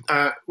EU.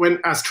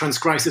 As Trans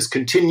Crisis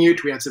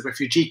continued, we had the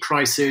refugee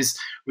crisis,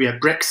 we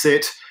had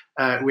Brexit,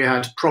 we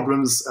had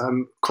problems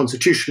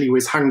constitutionally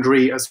with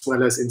Hungary as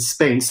well as in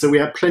Spain. So we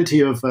had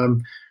plenty of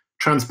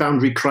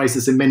transboundary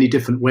crisis in many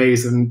different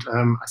ways. And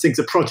I think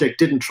the project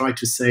didn't try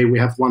to say we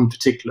have one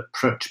particular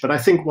approach. But I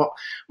think what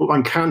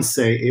one can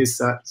say is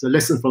that the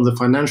lesson from the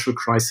financial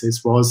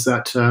crisis was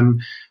that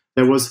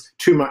there was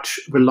too much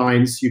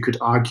reliance, you could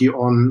argue,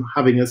 on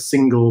having a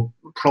single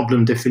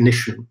problem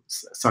definition,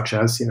 such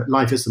as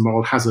life is a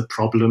moral hazard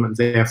problem, and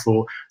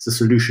therefore the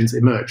solutions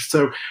emerge.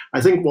 So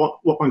I think what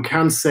one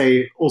can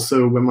say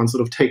also when one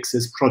sort of takes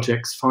this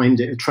project's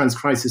Trans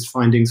Crisis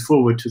findings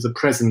forward to the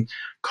present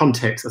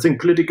context, I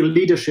think political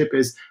leadership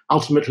is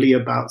ultimately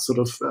about sort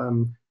of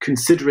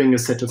considering a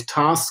set of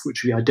tasks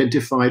which we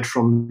identified,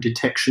 from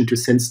detection to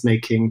sense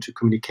making to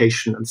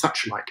communication and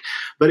such like.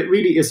 But it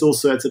really is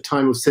also at the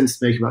time of sense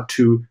making about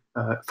two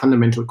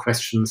fundamental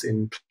questions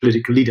in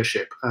political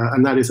leadership,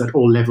 and that is at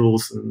all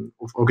levels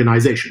of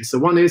organizations. So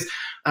one is,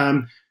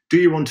 do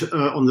you want to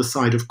err on the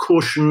side of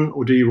caution,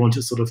 or do you want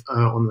to sort of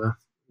err on the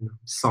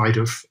side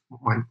of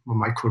what I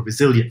might call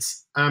resilience?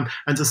 And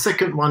the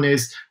second one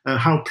is,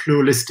 how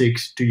pluralistic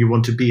do you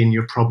want to be in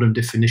your problem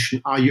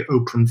definition? Are you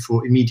open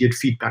for immediate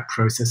feedback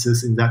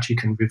processes in that you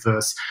can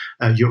reverse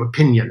your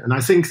opinion? And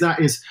I think that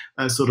is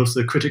sort of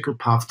the critical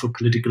path for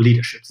political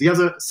leadership. The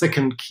other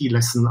second key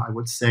lesson, I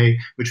would say,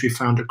 which we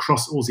found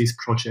across all these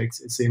projects,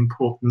 is the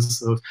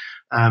importance of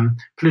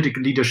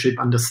political leadership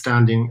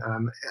understanding,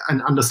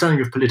 an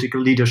understanding of political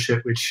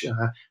leadership which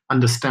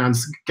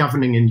understands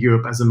governing in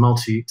Europe as a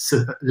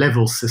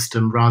multi-level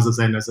system rather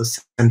than as a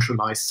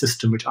centralized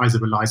system which either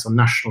relies on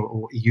national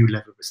or EU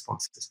level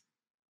responses.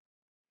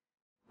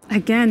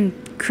 Again,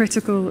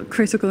 critical,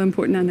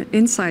 important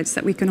insights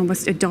that we can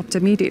almost adopt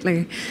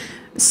immediately.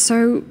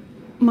 So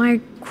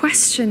my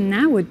question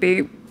now would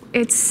be,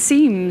 it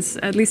seems,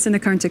 at least in the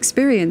current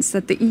experience,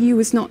 that the EU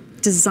is not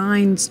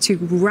designed to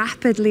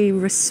rapidly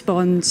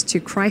respond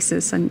to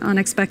crisis and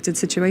unexpected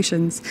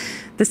situations.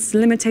 This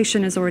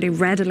limitation is already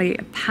readily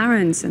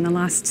apparent in the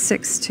last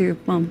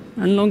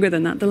and longer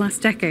than that, the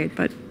last decade,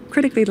 but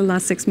critically the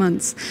last 6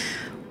 months.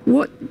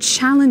 What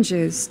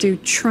challenges do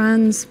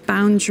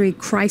transboundary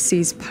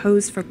crises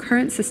pose for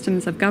current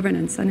systems of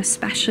governance, and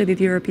especially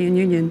the European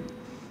Union?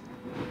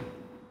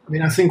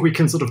 I think we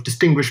can sort of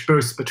distinguish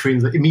both between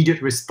the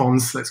immediate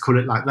response, let's call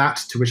it like that,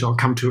 to which I'll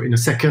come to in a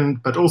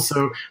second, but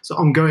also the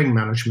ongoing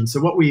management. So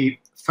what we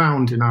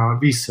found in our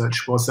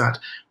research was that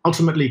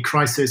ultimately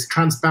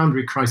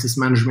transboundary crisis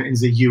management in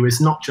the EU is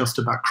not just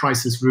about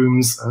crisis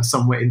rooms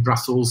somewhere in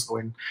Brussels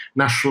or in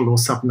national or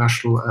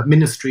subnational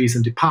ministries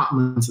and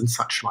departments and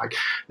such like.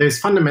 There's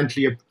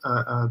fundamentally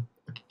a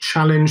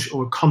challenge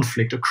or a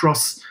conflict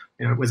across,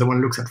 whether one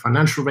looks at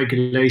financial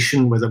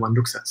regulation, whether one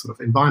looks at sort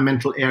of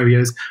environmental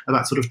areas,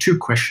 about sort of two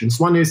questions.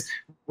 One is,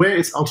 where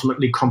is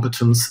ultimately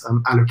competence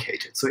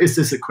allocated? So is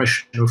this a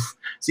question of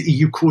the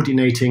EU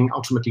coordinating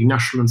ultimately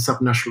national and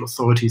subnational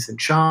authorities in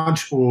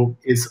charge, or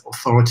is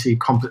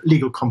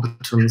legal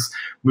competence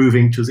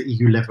moving to the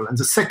EU level? And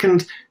the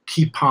second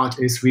key part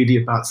is really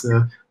about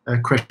the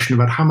question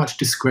about how much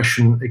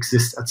discretion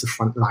exists at the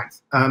front line.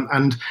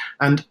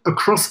 And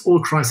across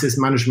all crisis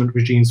management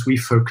regimes we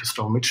focused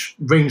on, which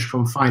range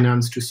from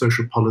finance to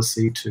social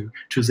policy to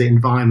the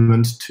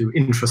environment to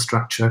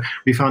infrastructure,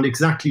 we found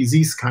exactly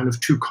these kind of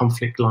two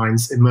conflict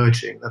lines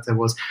emerging, that there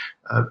was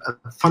a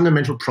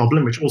fundamental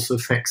problem, which also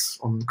affects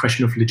on the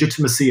question of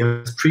legitimacy,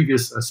 as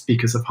previous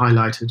speakers have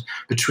highlighted,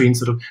 between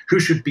sort of who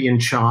should be in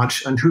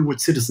charge and who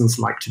would citizens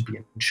like to be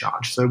in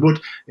charge. So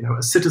would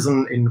a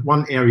citizen in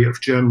one area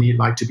of Germany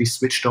like to be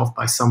switched off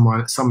by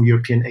some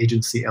European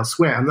agency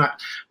elsewhere? And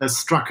that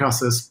struck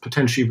us as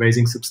potentially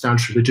raising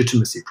substantial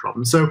legitimacy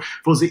problems. So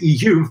for the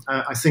EU,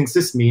 I think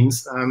this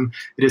means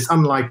it is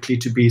unlikely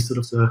to be sort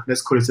of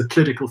let's call it the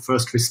political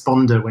first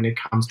responder when it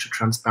comes to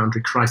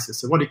transboundary crisis.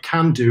 So what it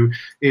can do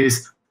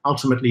is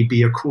ultimately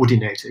be a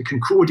coordinator. It can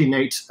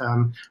coordinate,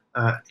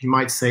 you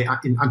might say,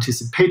 in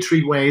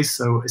anticipatory ways,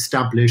 so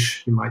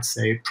establish, you might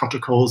say,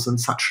 protocols and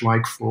such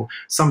like for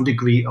some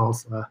degree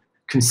of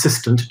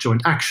consistent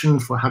joint action,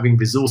 for having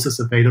resources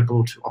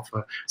available to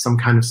offer some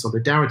kind of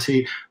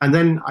solidarity. And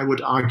then I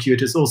would argue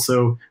it is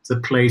also the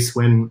place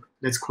when,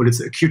 let's call it,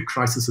 the acute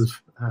crisis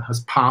has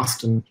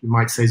passed, and you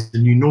might say the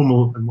new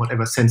normal in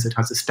whatever sense it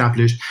has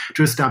established,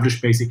 to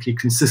establish basically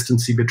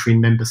consistency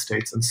between member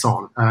states and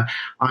so on.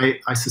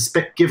 I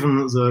suspect, given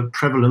the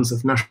prevalence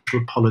of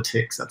national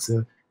politics, that's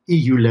a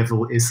EU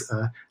level is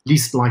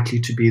least likely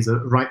to be the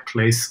right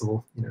place,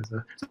 or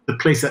the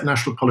place that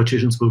national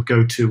politicians will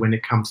go to when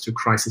it comes to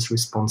crisis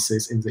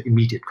responses in the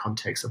immediate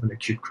context of an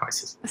acute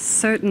crisis.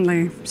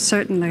 Certainly,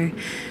 certainly.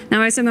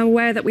 Now, as I'm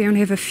aware that we only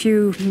have a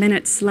few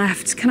minutes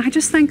left, can I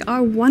just thank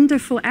our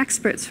wonderful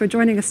experts for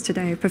joining us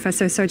today?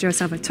 Professor Sergio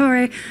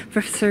Salvatore,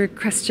 Professor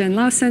Christian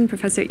Lawson,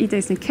 Professor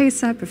Ides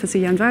Nkesa, Professor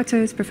Jan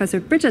Wouters,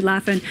 Professor Bridget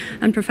Laffin,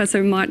 and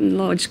Professor Martin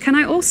Lodge. Can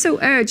I also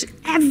urge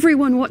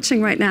everyone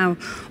watching right now,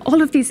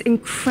 all of these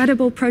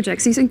incredible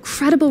projects, these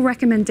incredible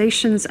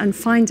recommendations and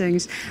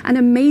findings and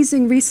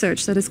amazing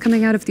research that is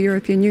coming out of the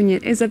European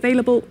Union is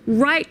available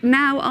right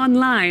now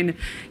online.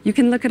 You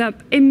can look it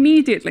up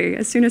immediately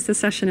as soon as the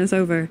session is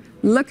over.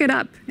 Look it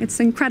up. It's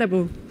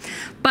incredible.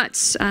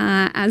 But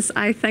as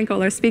I thank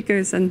all our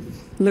speakers and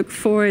look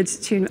forward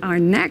to our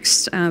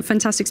next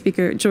fantastic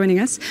speaker joining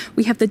us,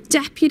 we have the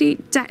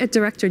Deputy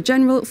Director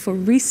General for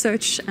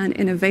Research and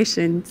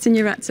Innovation,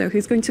 Signorazzo,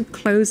 who's going to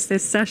close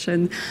this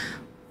session.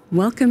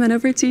 Welcome, and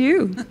over to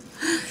you.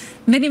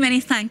 Many, many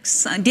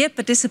thanks. Dear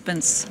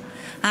participants,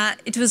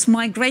 it was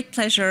my great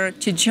pleasure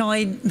to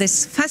join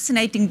this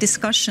fascinating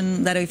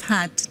discussion that we've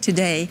had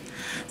today.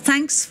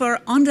 Thanks for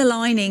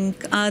underlining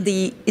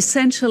the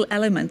essential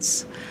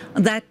elements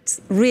that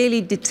really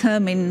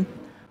determine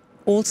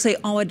also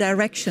our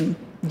direction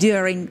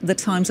during the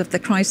times of the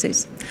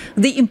crisis.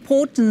 The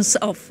importance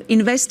of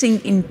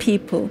investing in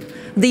people,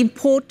 the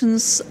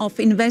importance of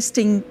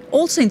investing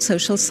also in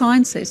social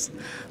sciences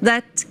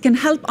that can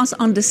help us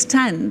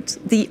understand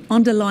the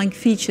underlying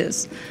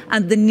features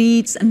and the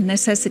needs and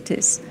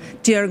necessities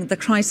during the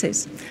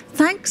crisis.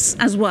 Thanks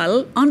as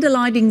well,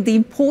 underlining the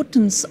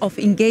importance of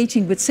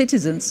engaging with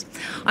citizens.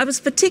 I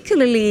was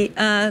particularly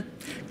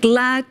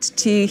glad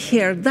to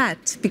hear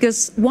that,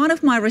 because one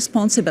of my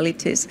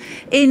responsibilities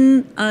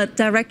in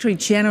Directorate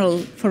General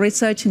for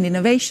Research and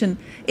Innovation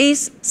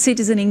is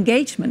citizen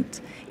engagement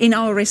in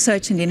our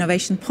research and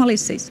innovation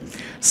policies.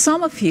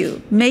 Some of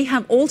you may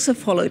have also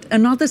followed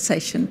another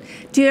session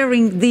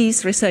during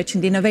these research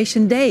and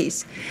innovation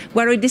days,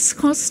 where we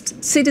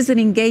discussed citizen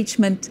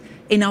engagement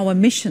in our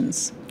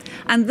missions.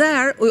 And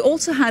there we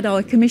also had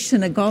our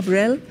Commissioner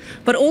Gabriel,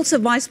 but also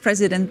Vice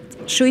President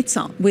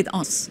Suica with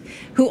us,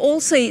 who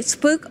also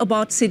spoke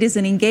about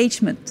citizen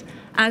engagement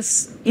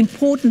as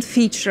important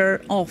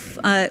feature of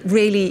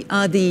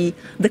the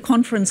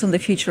Conference on the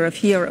Future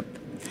of Europe.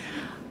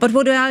 But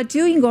what we are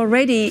doing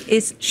already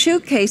is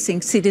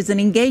showcasing citizen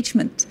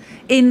engagement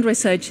in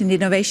research and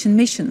innovation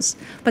missions.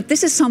 But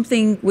this is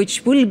something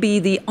which will be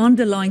the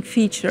underlying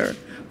feature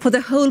for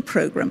the whole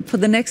program, for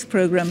the next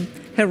program,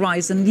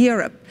 Horizon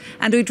Europe.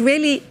 And we'd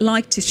really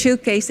like to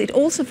showcase it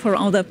also for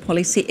other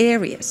policy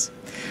areas.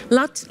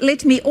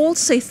 Let me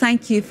also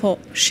thank you for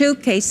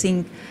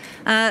showcasing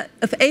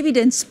of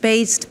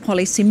evidence-based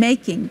policy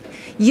making.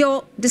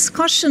 Your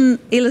discussion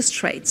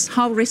illustrates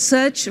how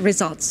research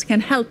results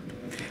can help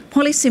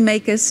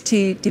policymakers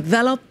to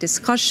develop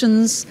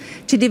discussions,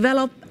 to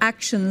develop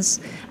actions,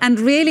 and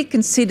really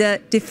consider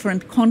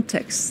different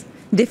contexts,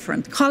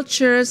 different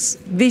cultures,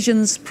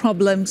 visions,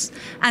 problems,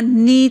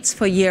 and needs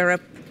for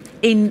Europe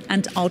in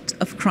and out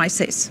of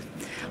crisis.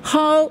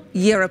 How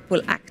Europe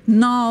will act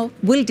now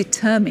will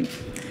determine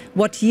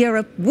what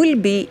Europe will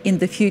be in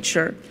the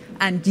future,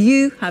 and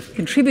you have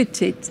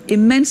contributed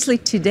immensely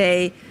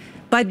today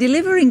by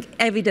delivering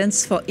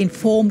evidence for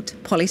informed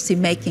policy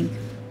making.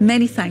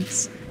 Many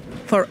thanks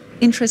for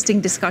interesting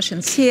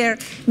discussions here.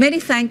 Many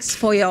thanks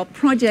for your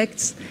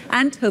projects,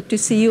 and hope to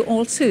see you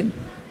all soon.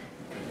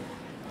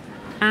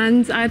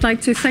 And I'd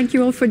like to thank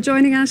you all for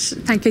joining us.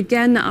 Thank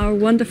again our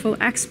wonderful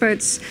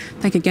experts.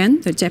 Thank again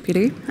the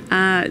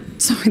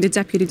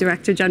Deputy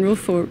Director General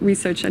for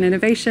Research and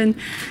Innovation.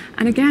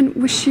 And again,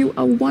 wish you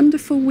a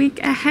wonderful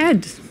week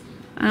ahead.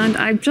 And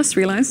I've just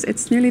realized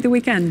it's nearly the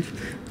weekend.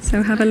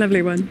 So have a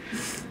lovely one.